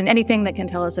interested in anything that can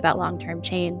tell us about long-term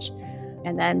change.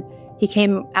 And then he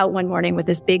came out one morning with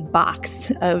this big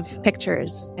box of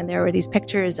pictures. And there were these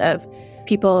pictures of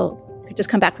people who had just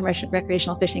come back from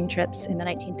recreational fishing trips in the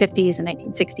 1950s and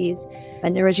 1960s.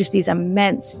 And there was just these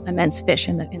immense fish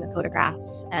in the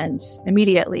photographs. And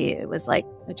immediately it was like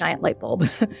a giant light bulb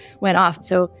went off.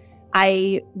 So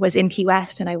I was in Key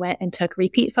West and I went and took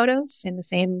repeat photos in the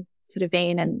same sort of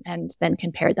vein and then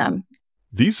compared them.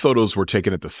 These photos were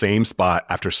taken at the same spot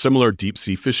after similar deep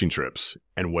sea fishing trips.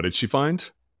 And what did she find?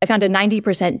 I found a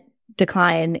 90%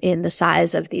 decline in the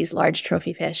size of these large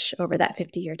trophy fish over that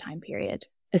 50-year time period.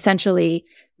 Essentially,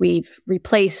 we've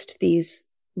replaced these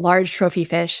large trophy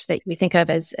fish that we think of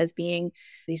as being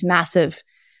these massive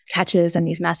catches and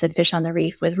these massive fish on the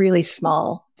reef with really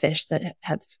small fish that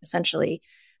have essentially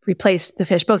replaced the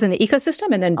fish, both in the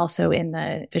ecosystem and then also in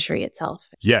the fishery itself.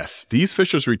 Yes, these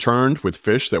fishers returned with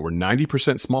fish that were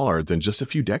 90% smaller than just a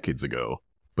few decades ago.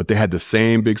 But they had the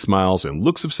same big smiles and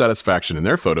looks of satisfaction in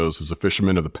their photos as the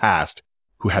fishermen of the past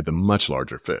who had the much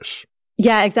larger fish.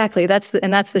 Yeah, exactly. That's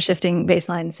the shifting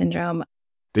baseline syndrome.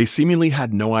 They seemingly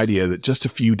had no idea that just a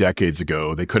few decades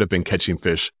ago, they could have been catching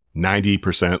fish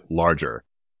 90% larger.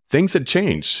 Things had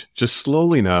changed just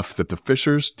slowly enough that the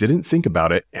fishers didn't think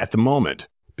about it at the moment,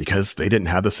 because they didn't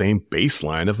have the same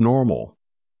baseline of normal.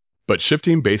 But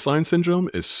shifting baseline syndrome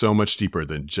is so much deeper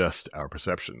than just our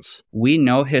perceptions. We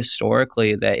know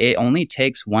historically that it only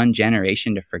takes one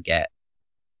generation to forget.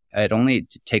 It only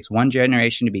takes one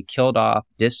generation to be killed off,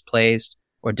 displaced,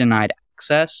 or denied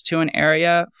access to an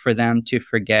area for them to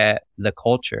forget the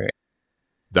culture.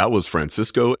 That was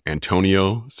Francisco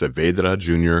Antonio Saavedra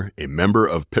Jr., a member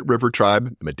of Pit River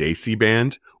Tribe Madesi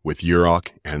Band with Yurok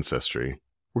ancestry.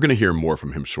 We're going to hear more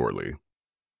from him shortly.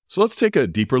 So let's take a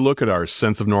deeper look at our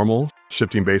sense of normal,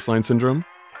 shifting baseline syndrome,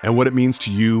 and what it means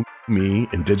to you, me,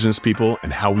 indigenous people,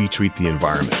 and how we treat the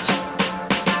environment.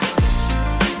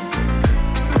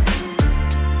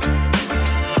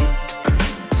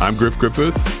 I'm Griff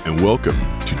Griffith, and welcome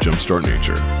to Jumpstart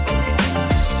Nature.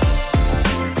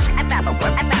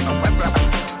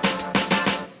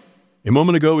 A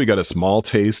moment ago, we got a small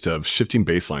taste of shifting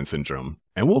baseline syndrome,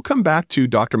 and we'll come back to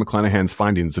Dr. McClanahan's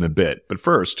findings in a bit. But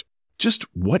first, just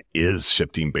what is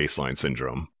shifting baseline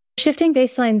syndrome? Shifting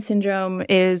baseline syndrome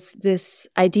is this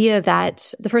idea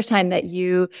that the first time that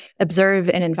you observe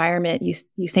an environment,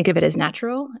 you think of it as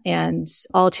natural, and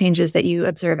all changes that you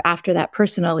observe after that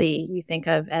personally, you think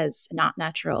of as not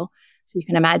natural. So you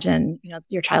can imagine,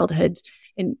 your childhood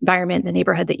environment, the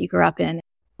neighborhood that you grew up in.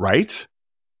 Right?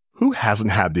 Who hasn't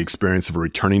had the experience of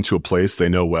returning to a place they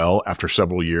know well after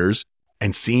several years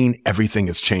and seeing everything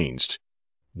has changed?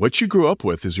 What you grew up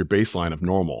with is your baseline of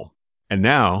normal. And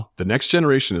now, the next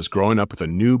generation is growing up with a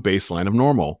new baseline of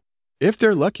normal. If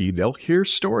they're lucky, they'll hear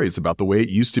stories about the way it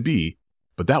used to be,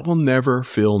 but that will never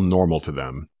feel normal to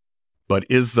them. But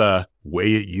is the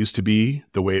way it used to be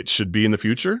the way it should be in the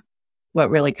future? What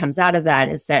really comes out of that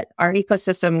is that our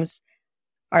ecosystems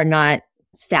are not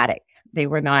static. They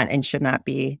were not and should not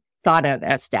be thought of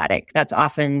as static. That's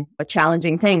often a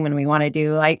challenging thing when we want to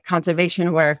do like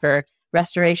conservation work or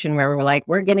restoration, where we're like,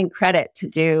 we're getting credit to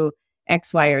do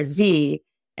X, Y, or Z,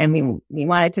 and we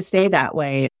want it to stay that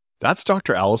way. That's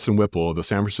Dr. Allison Whipple of the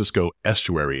San Francisco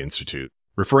Estuary Institute,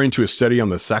 referring to a study on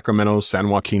the Sacramento-San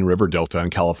Joaquin River Delta in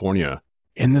California.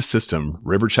 In this system,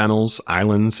 river channels,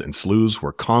 islands, and sloughs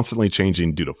were constantly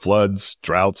changing due to floods,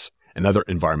 droughts, and other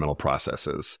environmental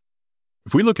processes.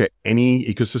 If we look at any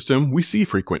ecosystem, we see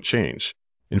frequent change.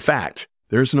 In fact,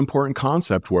 there's an important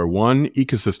concept where one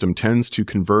ecosystem tends to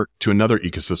convert to another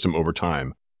ecosystem over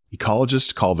time.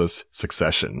 Ecologists call this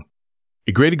succession.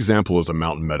 A great example is a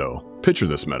mountain meadow. Picture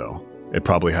this meadow. It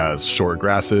probably has short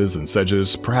grasses and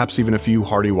sedges, perhaps even a few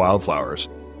hardy wildflowers,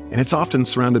 and it's often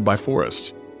surrounded by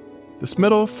forest. This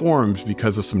meadow formed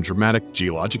because of some dramatic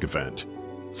geologic event,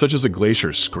 such as a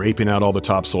glacier scraping out all the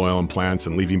topsoil and plants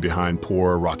and leaving behind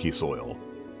poor, rocky soil.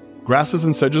 Grasses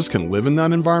and sedges can live in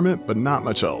that environment, but not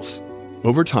much else.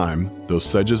 Over time, those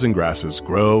sedges and grasses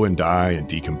grow and die and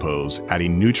decompose,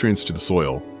 adding nutrients to the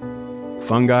soil.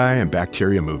 Fungi and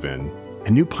bacteria move in,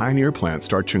 and new pioneer plants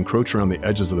start to encroach around the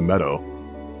edges of the meadow.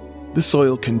 The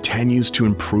soil continues to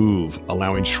improve,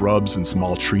 allowing shrubs and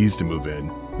small trees to move in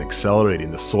and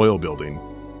accelerating the soil building.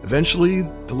 Eventually,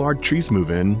 the large trees move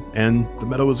in, and the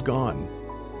meadow is gone.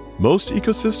 Most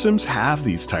ecosystems have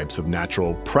these types of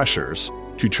natural pressures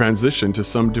to transition to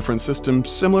some different system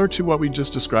similar to what we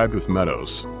just described with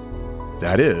meadows.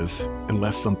 That is,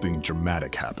 unless something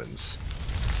dramatic happens.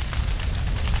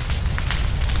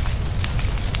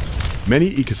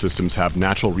 Many ecosystems have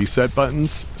natural reset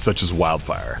buttons, such as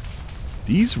wildfire.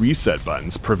 These reset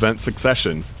buttons prevent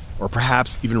succession, or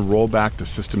perhaps even roll back the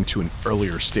system to an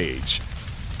earlier stage.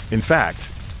 In fact,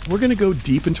 we're going to go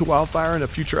deep into wildfire in a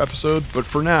future episode, but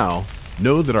for now,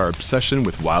 know that our obsession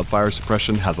with wildfire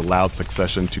suppression has allowed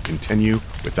succession to continue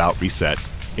without reset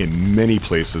in many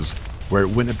places where it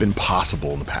wouldn't have been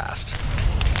possible in the past.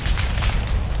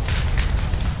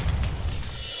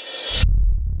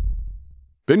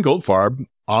 Ben Goldfarb,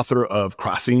 author of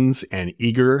Crossings and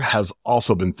Eager, has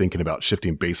also been thinking about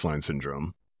shifting baseline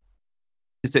syndrome.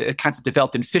 It's a concept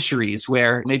developed in fisheries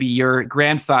where maybe your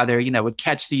grandfather, would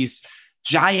catch these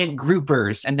giant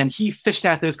groupers, and then he fished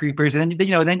out those groupers,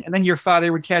 and then your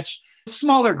father would catch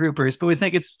smaller groupers, but would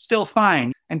think it's still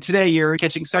fine. And today you're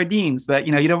catching sardines, but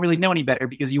you don't really know any better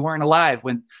because you weren't alive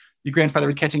when your grandfather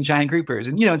was catching giant groupers.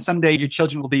 And someday your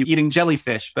children will be eating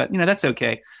jellyfish, but that's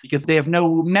okay because they have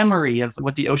no memory of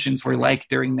what the oceans were like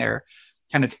during their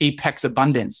kind of apex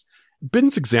abundance.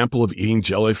 Ben's example of eating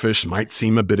jellyfish might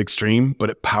seem a bit extreme, but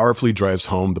it powerfully drives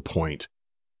home the point.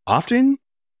 Often,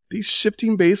 these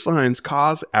shifting baselines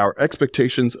cause our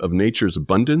expectations of nature's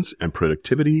abundance and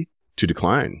productivity to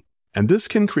decline, and this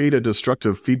can create a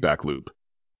destructive feedback loop.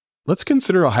 Let's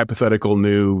consider a hypothetical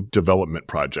new development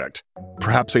project.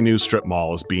 Perhaps a new strip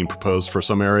mall is being proposed for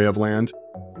some area of land.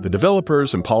 The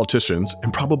developers and politicians,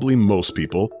 and probably most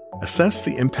people, assess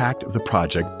the impact of the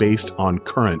project based on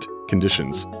current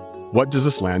conditions. What does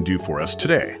this land do for us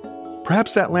today?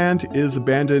 Perhaps that land is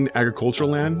abandoned agricultural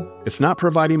land. It's not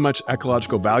providing much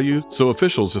ecological value, so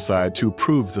officials decide to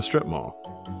approve the strip mall.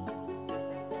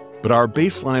 But our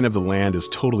baseline of the land is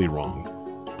totally wrong.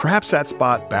 Perhaps that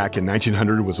spot back in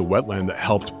 1900 was a wetland that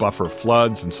helped buffer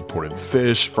floods and supported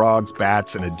fish, frogs,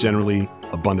 bats, and a generally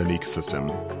abundant ecosystem,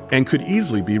 and could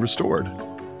easily be restored.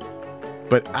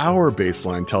 But our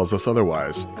baseline tells us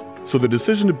otherwise. So the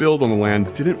decision to build on the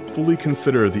land didn't fully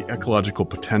consider the ecological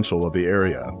potential of the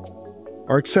area.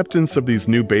 Our acceptance of these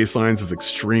new baselines is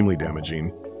extremely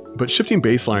damaging, but shifting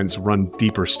baselines run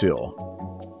deeper still.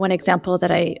 One example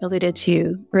that I alluded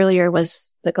to earlier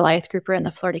was the Goliath grouper in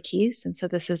the Florida Keys. And so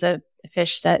this is a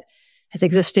fish that has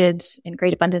existed in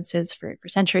great abundances for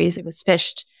centuries. It was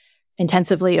fished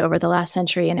intensively over the last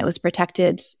century, and it was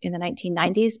protected in the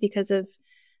 1990s because of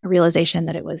a realization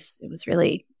that it was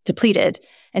really depleted.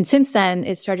 And since then,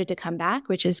 it started to come back,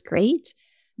 which is great.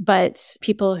 But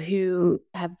people who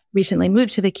have recently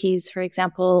moved to the Keys, for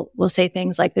example, will say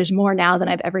things like, there's more now than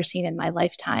I've ever seen in my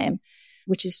lifetime,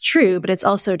 which is true, but it's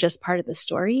also just part of the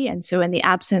story. And so in the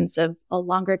absence of a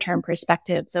longer term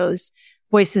perspective, those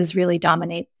voices really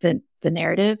dominate the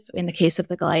narrative. In the case of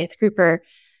the Goliath grouper,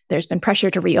 there's been pressure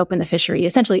to reopen the fishery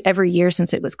essentially every year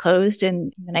since it was closed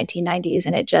in the 1990s,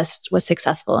 and it just was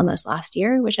successful in this last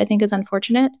year, which I think is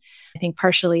unfortunate. I think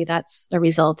partially that's a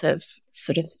result of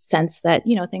sort of sense that,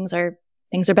 things are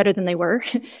things are better than they were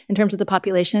in terms of the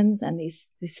populations, and these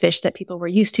fish that people were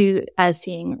used to as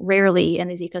seeing rarely in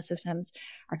these ecosystems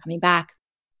are coming back.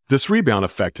 This rebound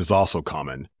effect is also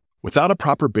common. Without a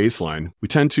proper baseline, we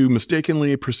tend to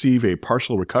mistakenly perceive a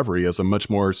partial recovery as a much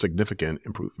more significant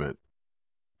improvement.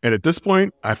 And at this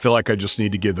point, I feel like I just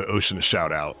need to give the ocean a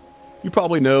shout out. You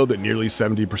probably know that nearly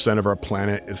 70% of our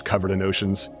planet is covered in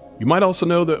oceans. You might also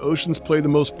know that oceans play the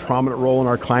most prominent role in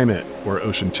our climate, where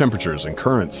ocean temperatures and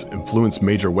currents influence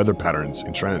major weather patterns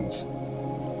and trends.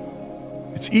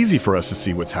 It's easy for us to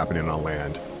see what's happening on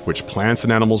land, which plants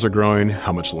and animals are growing,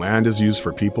 how much land is used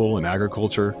for people and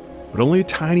agriculture, but only a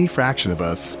tiny fraction of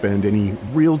us spend any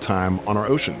real time on our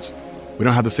oceans. We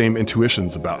don't have the same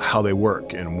intuitions about how they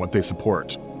work and what they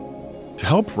support. To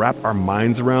help wrap our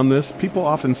minds around this, people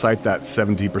often cite that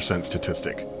 70%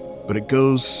 statistic, but it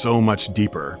goes so much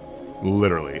deeper,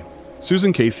 literally.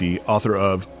 Susan Casey, author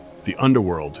of The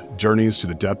Underworld: Journeys to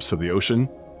the Depths of the Ocean,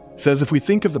 says if we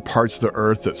think of the parts of the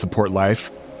Earth that support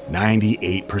life,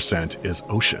 98% is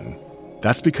ocean.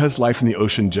 That's because life in the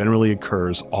ocean generally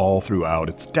occurs all throughout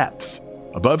its depths.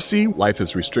 Above sea, life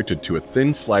is restricted to a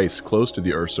thin slice close to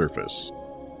the Earth's surface.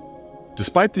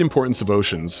 Despite the importance of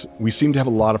oceans, we seem to have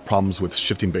a lot of problems with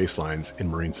shifting baselines in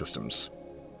marine systems.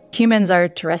 Humans are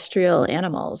terrestrial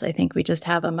animals. I think we just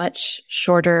have a much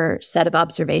shorter set of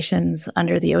observations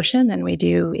under the ocean than we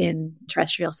do in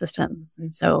terrestrial systems.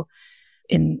 And so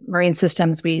in marine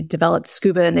systems, we developed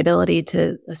scuba and the ability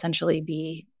to essentially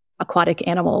be aquatic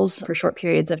animals for short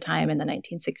periods of time in the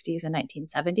 1960s and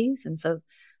 1970s. And so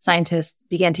scientists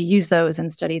began to use those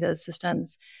and study those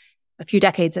systems a few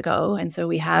decades ago. And so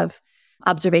we have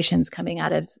observations coming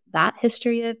out of that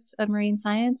history of marine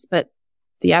science, but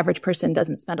the average person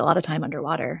doesn't spend a lot of time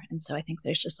underwater. And so I think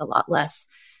there's just a lot less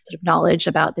sort of knowledge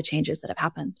about the changes that have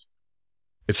happened.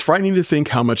 It's frightening to think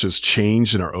how much has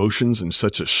changed in our oceans in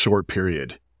such a short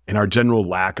period, and our general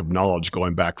lack of knowledge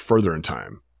going back further in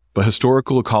time. But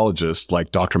historical ecologists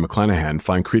like Dr. McClanahan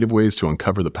find creative ways to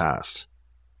uncover the past.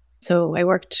 So I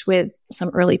worked with some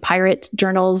early pirate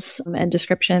journals and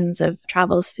descriptions of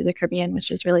travels through the Caribbean,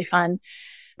 which was really fun.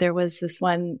 There was this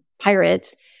one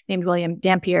pirate named William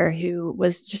Dampier, who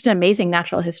was just an amazing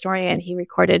natural historian. He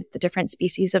recorded the different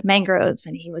species of mangroves,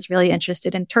 and he was really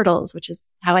interested in turtles, which is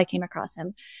how I came across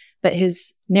him. But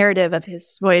his narrative of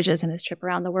his voyages and his trip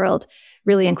around the world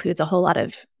really includes a whole lot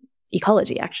of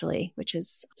ecology, actually, which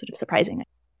is sort of surprising.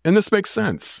 And this makes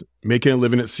sense. Making a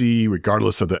living at sea,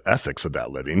 regardless of the ethics of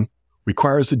that living,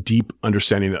 requires a deep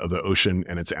understanding of the ocean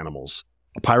and its animals.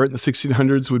 A pirate in the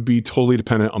 1600s would be totally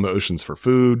dependent on the oceans for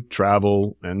food,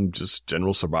 travel, and just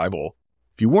general survival.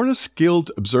 If you weren't a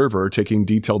skilled observer taking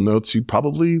detailed notes, you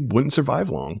probably wouldn't survive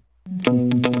long.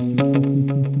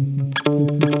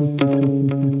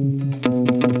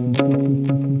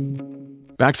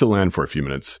 Back to land for a few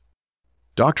minutes.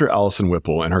 Dr. Allison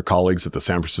Whipple and her colleagues at the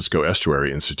San Francisco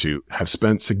Estuary Institute have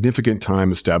spent significant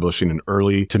time establishing an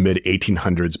early to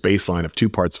mid-1800s baseline of two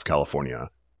parts of California.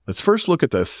 Let's first look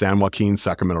at the San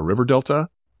Joaquin-Sacramento River Delta.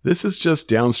 This is just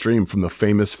downstream from the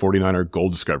famous 49er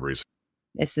gold discoveries.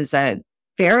 This is a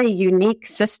very unique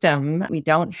system. We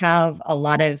don't have a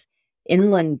lot of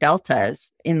inland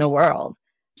deltas in the world.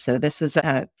 So this was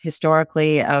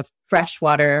historically a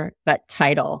freshwater but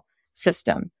tidal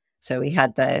system. So we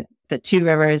had the two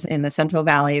rivers in the Central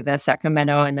Valley, the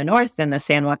Sacramento in the north and the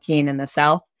San Joaquin in the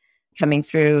south, coming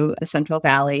through the Central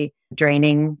Valley,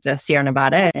 draining the Sierra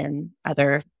Nevada and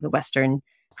the western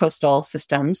coastal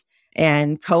systems,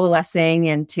 and coalescing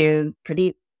into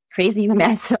pretty crazy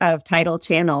mess of tidal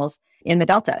channels in the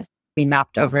Delta. We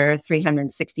mapped over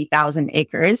 360,000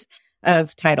 acres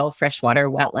of tidal freshwater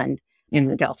wetland in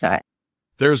the Delta.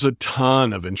 There's a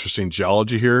ton of interesting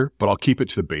geology here, but I'll keep it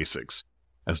to the basics.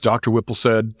 As Dr. Whipple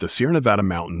said, the Sierra Nevada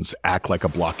mountains act like a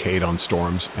blockade on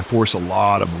storms and force a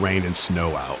lot of rain and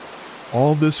snow out.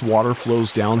 All this water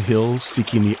flows downhill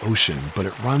seeking the ocean, but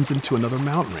it runs into another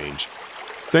mountain range.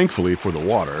 Thankfully for the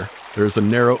water, there's a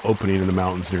narrow opening in the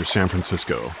mountains near San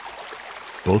Francisco.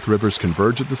 Both rivers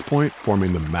converge at this point,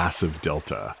 forming the massive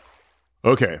delta.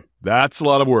 Okay, that's a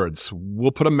lot of words.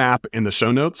 We'll put a map in the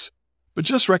show notes, but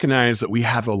just recognize that we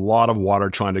have a lot of water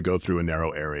trying to go through a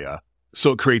narrow area.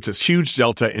 So it creates this huge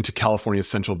delta into California's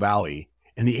Central Valley.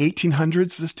 In the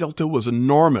 1800s, this delta was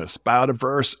enormous,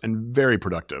 biodiverse, and very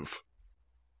productive.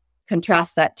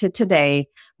 Contrast that to today,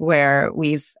 where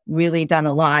we've really done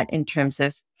a lot in terms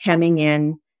of hemming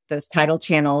in those tidal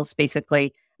channels,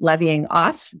 basically levying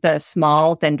off the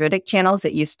small dendritic channels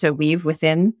that used to weave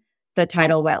within the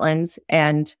tidal wetlands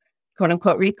and, quote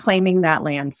unquote, reclaiming that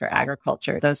land for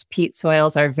agriculture. Those peat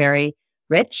soils are very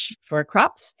rich for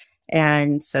crops.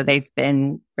 And so they've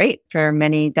been great for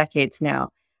many decades now.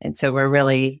 And so we're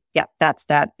really, that's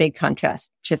that big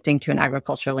contrast, shifting to an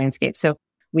agricultural landscape. So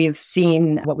we've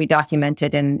seen what we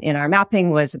documented in our mapping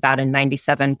was about a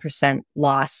 97%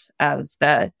 loss of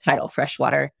the tidal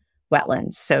freshwater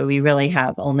wetlands. So we really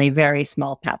have only very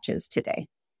small patches today.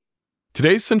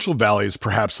 Today's Central Valley is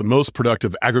perhaps the most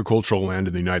productive agricultural land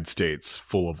in the United States,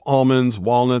 full of almonds,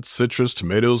 walnuts, citrus,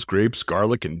 tomatoes, grapes,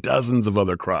 garlic, and dozens of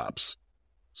other crops.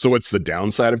 So what's the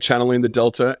downside of channeling the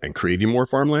Delta and creating more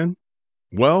farmland?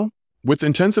 Well, with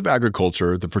intensive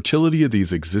agriculture, the fertility of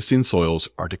these existing soils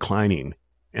are declining,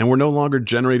 and we're no longer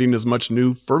generating as much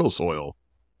new fertile soil.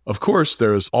 Of course,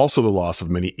 there is also the loss of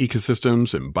many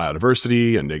ecosystems and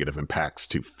biodiversity and negative impacts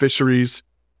to fisheries.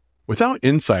 Without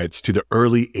insights to the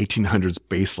early 1800s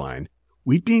baseline,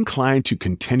 we'd be inclined to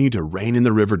continue to rein in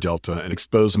the river delta and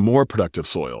expose more productive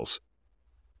soils.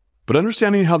 But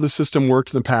understanding how the system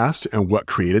worked in the past and what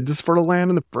created this fertile land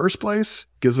in the first place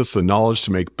gives us the knowledge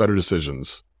to make better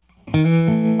decisions.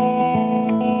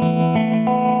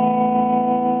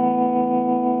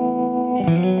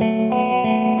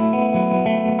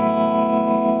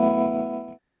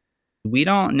 We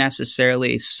don't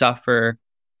necessarily suffer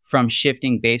from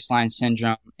shifting baseline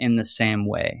syndrome in the same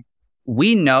way.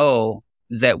 We know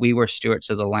that we were stewards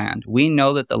of the land. We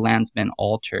know that the land's been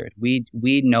altered. We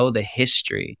know the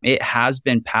history. It has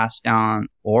been passed down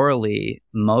orally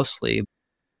mostly.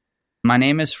 My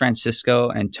name is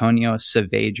Francisco Antonio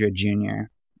Saavedra Jr.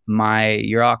 My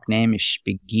Yurok name is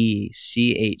Chpigi,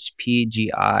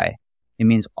 Chpgi. It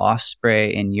means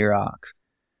osprey in Yurok.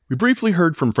 We briefly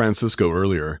heard from Francisco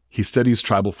earlier. He studies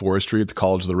tribal forestry at the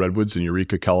College of the Redwoods in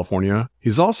Eureka, California.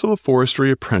 He's also a forestry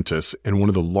apprentice in one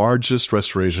of the largest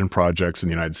restoration projects in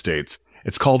the United States.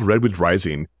 It's called Redwood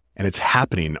Rising, and it's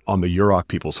happening on the Yurok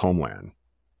people's homeland.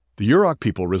 The Yurok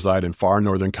people reside in far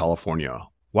northern California.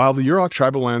 While the Yurok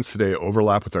tribal lands today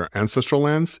overlap with their ancestral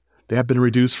lands, they have been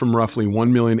reduced from roughly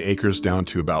 1 million acres down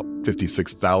to about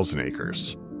 56,000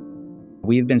 acres.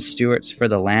 We've been stewards for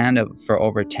the land for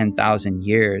over 10,000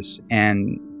 years,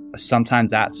 and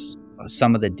sometimes that's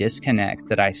some of the disconnect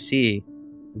that I see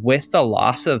with the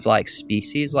loss of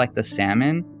species like the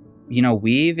salmon.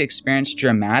 We've experienced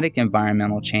dramatic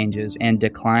environmental changes and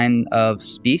decline of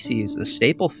species, the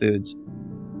staple foods.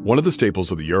 One of the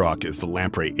staples of the Yurok is the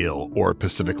lamprey eel, or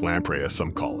Pacific lamprey as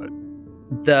some call it.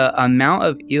 The amount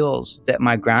of eels that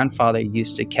my grandfather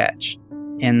used to catch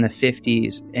in the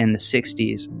 50s and the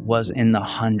 60s was in the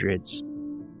hundreds.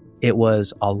 It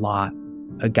was a lot.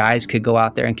 Guys could go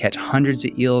out there and catch hundreds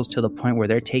of eels to the point where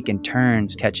they're taking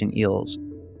turns catching eels.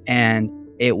 And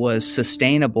it was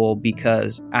sustainable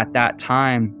because at that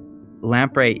time,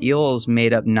 lamprey eels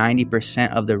made up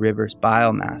 90% of the river's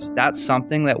biomass. That's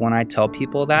something that when I tell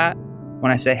people that,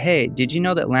 when I say, hey, did you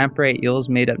know that lamprey eels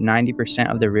made up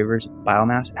 90% of the river's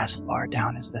biomass as far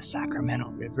down as the Sacramento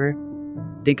River?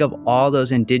 Think of all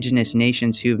those indigenous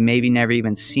nations who've maybe never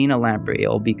even seen a lamprey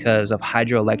eel because of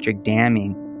hydroelectric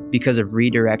damming, because of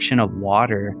redirection of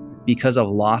water, because of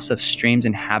loss of streams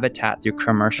and habitat through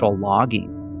commercial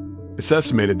logging. It's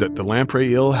estimated that the lamprey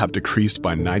eel have decreased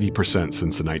by 90%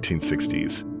 since the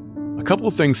 1960s. A couple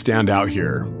of things stand out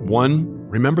here. One,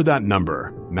 remember that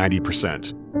number,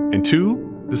 90%. And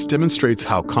two, this demonstrates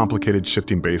how complicated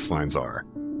shifting baselines are.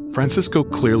 Francisco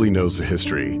clearly knows the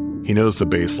history. He knows the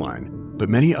baseline. But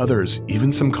many others,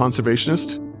 even some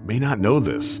conservationists, may not know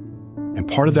this. And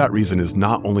part of that reason is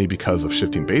not only because of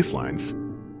shifting baselines.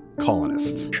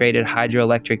 Colonists created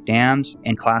hydroelectric dams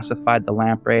and classified the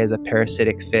lamprey as a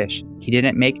parasitic fish. He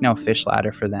didn't make no fish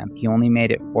ladder for them. He only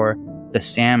made it for the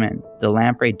salmon. The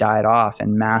lamprey died off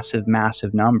in massive,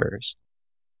 massive numbers.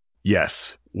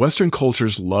 Yes, Western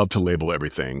cultures love to label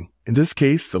everything. In this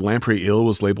case, the lamprey eel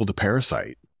was labeled a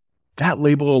parasite. That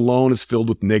label alone is filled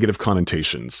with negative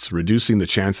connotations, reducing the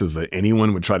chances that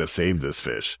anyone would try to save this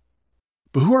fish.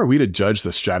 But who are we to judge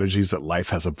the strategies that life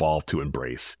has evolved to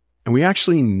embrace? And we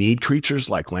actually need creatures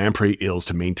like lamprey eels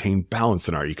to maintain balance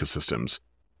in our ecosystems.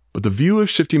 But the view of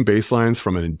shifting baselines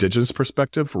from an indigenous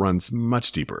perspective runs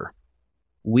much deeper.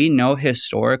 We know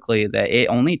historically that it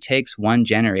only takes one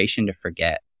generation to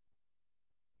forget.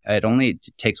 It only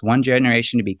takes one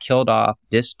generation to be killed off,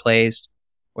 displaced,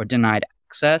 or denied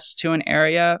access to an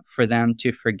area for them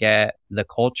to forget the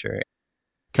culture.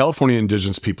 California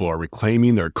indigenous people are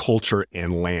reclaiming their culture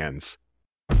and lands.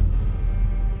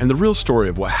 And the real story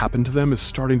of what happened to them is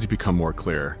starting to become more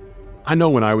clear. I know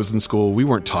when I was in school, we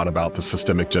weren't taught about the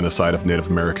systemic genocide of Native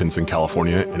Americans in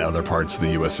California and other parts of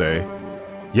the USA.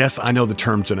 Yes, I know the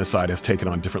term genocide has taken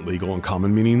on different legal and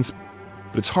common meanings,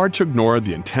 but it's hard to ignore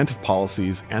the intent of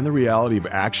policies and the reality of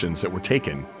actions that were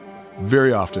taken.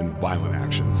 very often violent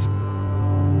actions.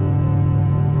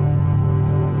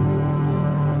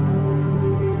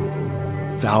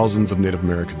 Thousands of Native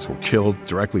Americans were killed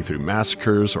directly through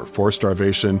massacres or forced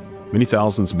starvation. Many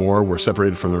thousands more were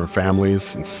separated from their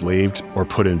families, enslaved, or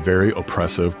put in very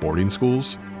oppressive boarding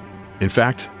schools. In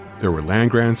fact, there were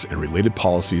land grants and related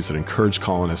policies that encouraged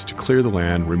colonists to clear the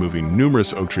land, removing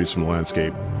numerous oak trees from the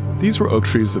landscape. These were oak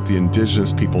trees that the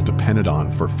indigenous people depended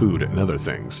on for food and other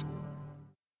things.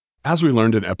 As we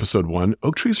learned in episode 1,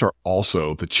 oak trees are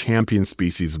also the champion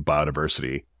species of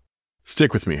biodiversity.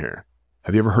 Stick with me here.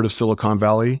 Have you ever heard of Silicon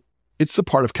Valley? It's the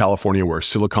part of California where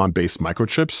silicon-based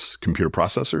microchips, computer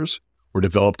processors, were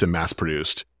developed and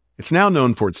mass-produced. It's now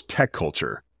known for its tech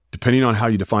culture. Depending on how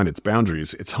you define its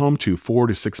boundaries, it's home to 4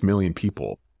 to 6 million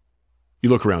people. You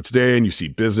look around today and you see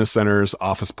business centers,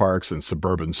 office parks, and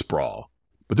suburban sprawl.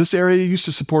 But this area used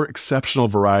to support exceptional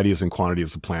varieties and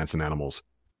quantities of plants and animals.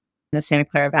 The Santa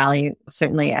Clara Valley,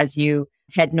 certainly as you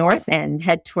head north and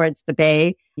head towards the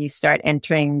bay, you start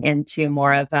entering into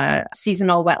more of a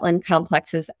seasonal wetland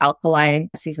complexes, alkali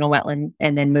seasonal wetland,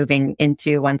 and then moving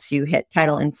into, once you hit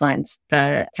tidal influence,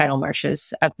 the tidal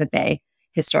marshes of the bay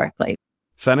historically.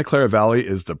 Santa Clara Valley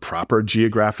is the proper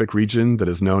geographic region that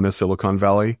is known as Silicon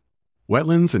Valley.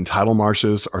 Wetlands and tidal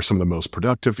marshes are some of the most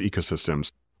productive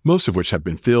ecosystems, most of which have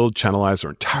been filled, channelized, or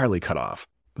entirely cut off.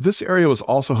 But this area was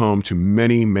also home to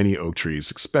many, many oak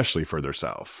trees, especially further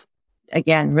south.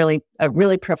 Again, a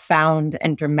really profound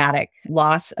and dramatic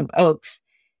loss of oaks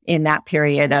in that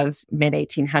period of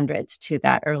mid-1800s to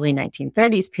that early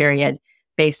 1930s period,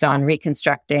 based on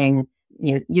reconstructing,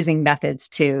 using methods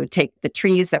to take the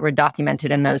trees that were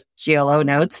documented in those GLO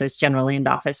notes, those general land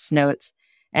office notes,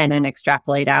 and then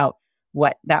extrapolate out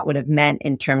what that would have meant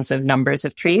in terms of numbers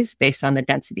of trees based on the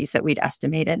densities that we'd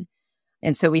estimated.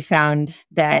 And so we found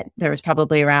that there was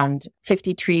probably around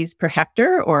 50 trees per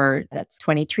hectare, or that's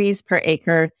 20 trees per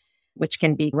acre, which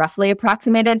can be roughly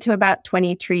approximated to about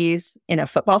 20 trees in a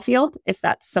football field, if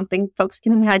that's something folks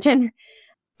can imagine.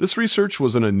 This research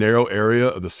was in a narrow area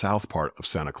of the south part of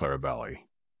Santa Clara Valley.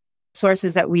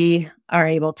 Sources that we are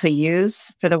able to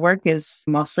use for the work is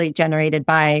mostly generated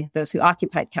by those who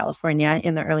occupied California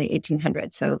in the early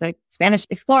 1800s. So the Spanish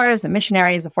explorers, the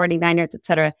missionaries, the 49ers, et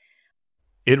cetera.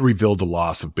 It revealed the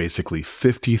loss of basically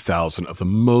 50,000 of the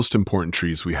most important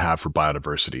trees we have for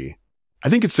biodiversity. I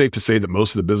think it's safe to say that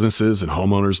most of the businesses and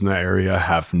homeowners in that area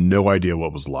have no idea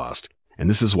what was lost. And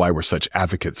this is why we're such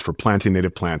advocates for planting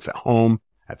native plants at home,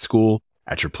 at school,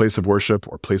 at your place of worship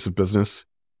or place of business.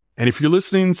 And if you're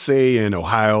listening, say in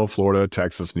Ohio, Florida,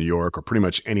 Texas, New York, or pretty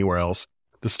much anywhere else,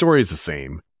 the story is the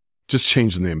same. Just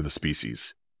change the name of the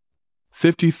species.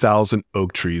 50,000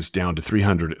 oak trees down to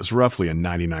 300 is roughly a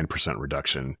 99%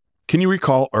 reduction. Can you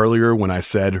recall earlier when I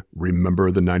said,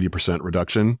 remember the 90%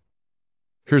 reduction?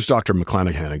 Here's Dr.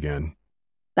 McClanahan again.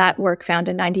 That work found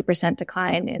a 90%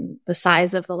 decline in the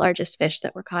size of the largest fish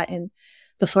that were caught in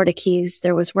the Florida Keys.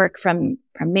 There was work from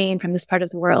Maine, from this part of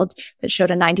the world, that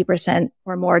showed a 90%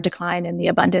 or more decline in the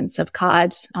abundance of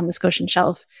cod on the Scotian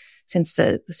shelf since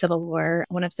the Civil War.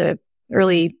 One of the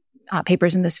early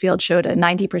papers in this field showed a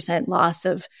 90% loss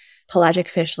of pelagic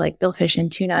fish like billfish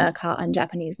and tuna caught on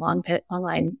Japanese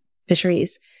longline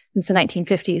fisheries since the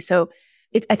 1950s. So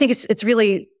I think it's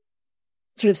really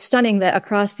sort of stunning that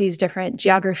across these different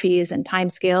geographies and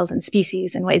timescales and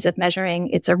species and ways of measuring,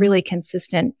 it's a really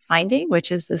consistent finding,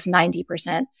 which is this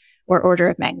 90% or order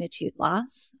of magnitude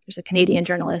loss. There's a Canadian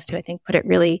journalist who I think put it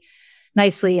really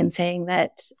nicely in saying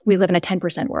that we live in a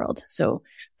 10% world. So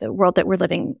the world that we're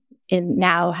living in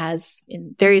now has,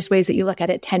 in various ways that you look at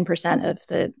it, 10% of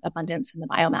the abundance and the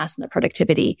biomass and the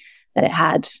productivity that it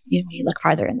had, when you look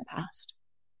farther in the past.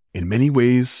 In many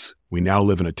ways, we now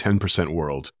live in a 10%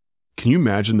 world. Can you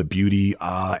imagine the beauty,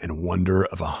 awe, and wonder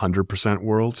of a 100%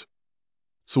 world?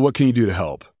 So what can you do to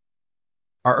help?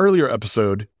 Our earlier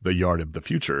episode, The Yard of the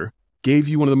Future, gave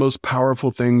you one of the most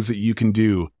powerful things that you can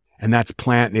do, and that's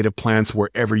plant native plants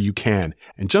wherever you can.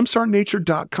 And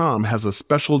jumpstartnature.com has a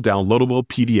special downloadable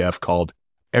PDF called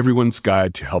Everyone's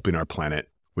Guide to Helping Our Planet,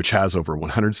 which has over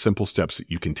 100 simple steps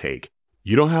that you can take.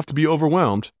 You don't have to be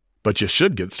overwhelmed, but you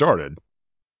should get started.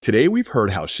 Today, we've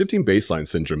heard how shifting baseline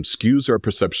syndrome skews our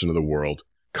perception of the world,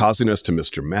 causing us to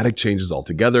miss dramatic changes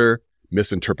altogether,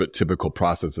 misinterpret typical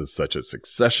processes such as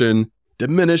succession,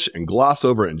 diminish and gloss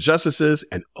over injustices,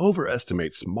 and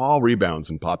overestimate small rebounds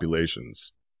in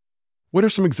populations. What are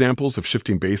some examples of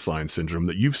shifting baseline syndrome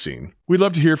that you've seen? We'd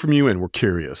love to hear from you, and we're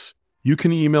curious. You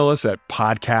can email us at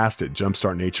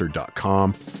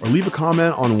podcast@jumpstartnature.com or leave a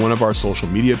comment on one of our social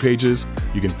media pages.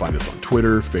 You can find us on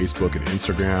Twitter, Facebook, and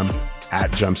Instagram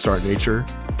 @JumpstartNature.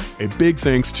 A big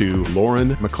thanks to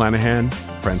Lauren McClanahan,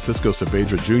 Francisco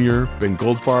Saavedra Jr., Ben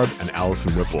Goldfarb, and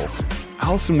Allison Whipple.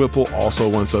 Allison Whipple also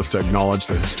wants us to acknowledge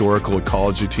the historical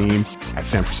ecology team at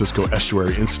San Francisco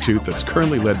Estuary Institute that's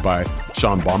currently led by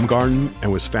Sean Baumgarten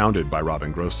and was founded by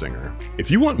Robin Grossinger. If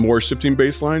you want more Shifting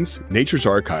Baselines, Nature's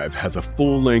Archive has a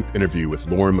full-length interview with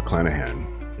Lauren McClanahan.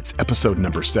 It's episode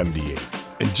number 78.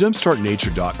 And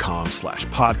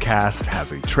jumpstartnature.com/podcast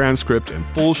has a transcript and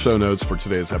full show notes for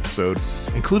today's episode,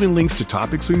 including links to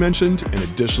topics we mentioned and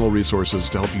additional resources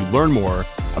to help you learn more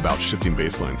about shifting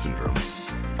baseline syndrome.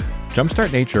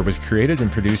 Jumpstart Nature was created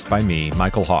and produced by me,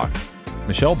 Michael Hawk.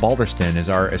 Michelle Balderston is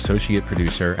our associate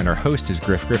producer, and our host is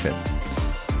Griff Griffith.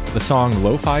 The song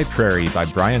Lo-Fi Prairie by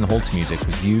Brian Holtz Music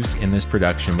was used in this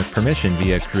production with permission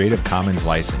via Creative Commons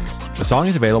license. The song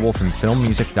is available from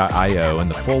filmmusic.io,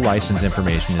 and the full license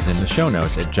information is in the show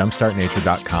notes at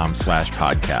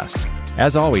jumpstartnature.com/podcast.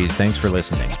 As always, thanks for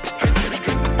listening.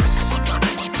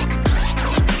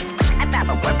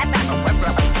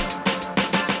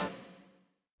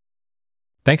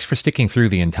 Thanks for sticking through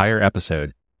the entire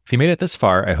episode. If you made it this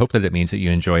far, I hope that it means that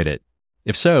you enjoyed it.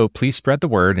 If so, please spread the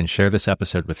word and share this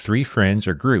episode with 3 friends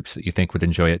or groups that you think would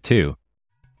enjoy it too.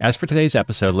 As for today's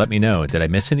episode, let me know. Did I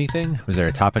miss anything? Was there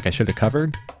a topic I should have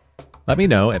covered? Let me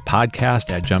know at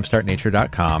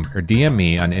podcast@jumpstartnature.com or DM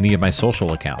me on any of my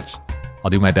social accounts.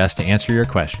 I'll do my best to answer your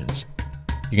questions.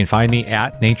 You can find me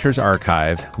at Nature's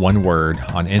Archive, one word,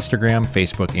 on Instagram,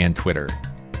 Facebook, and Twitter.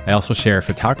 I also share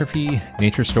photography,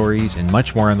 nature stories, and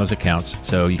much more on those accounts,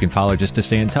 so you can follow just to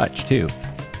stay in touch too.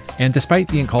 And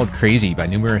despite being called crazy by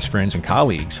numerous friends and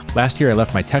colleagues, last year I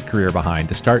left my tech career behind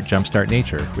to start Jumpstart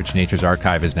Nature, which Nature's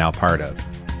Archive is now part of.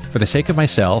 For the sake of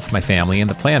myself, my family, and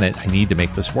the planet, I need to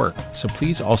make this work. So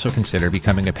please also consider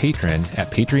becoming a patron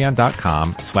at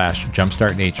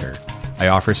patreon.com/jumpstartnature. I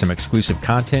offer some exclusive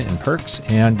content and perks,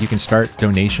 and you can start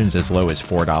donations as low as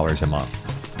 $4 a month.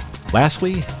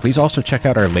 Lastly, please also check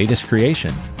out our latest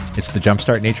creation. It's the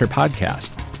Jumpstart Nature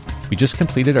podcast. We just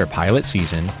completed our pilot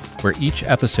season, where each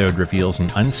episode reveals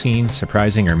an unseen,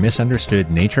 surprising, or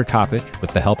misunderstood nature topic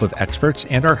with the help of experts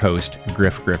and our host,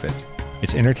 Griff Griffith.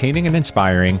 It's entertaining and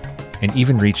inspiring, and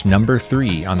even reached number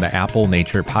 3 on the Apple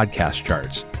Nature podcast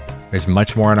charts. There's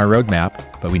much more on our roadmap,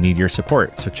 but we need your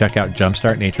support, so check out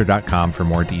jumpstartnature.com for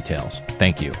more details.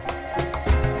 Thank you.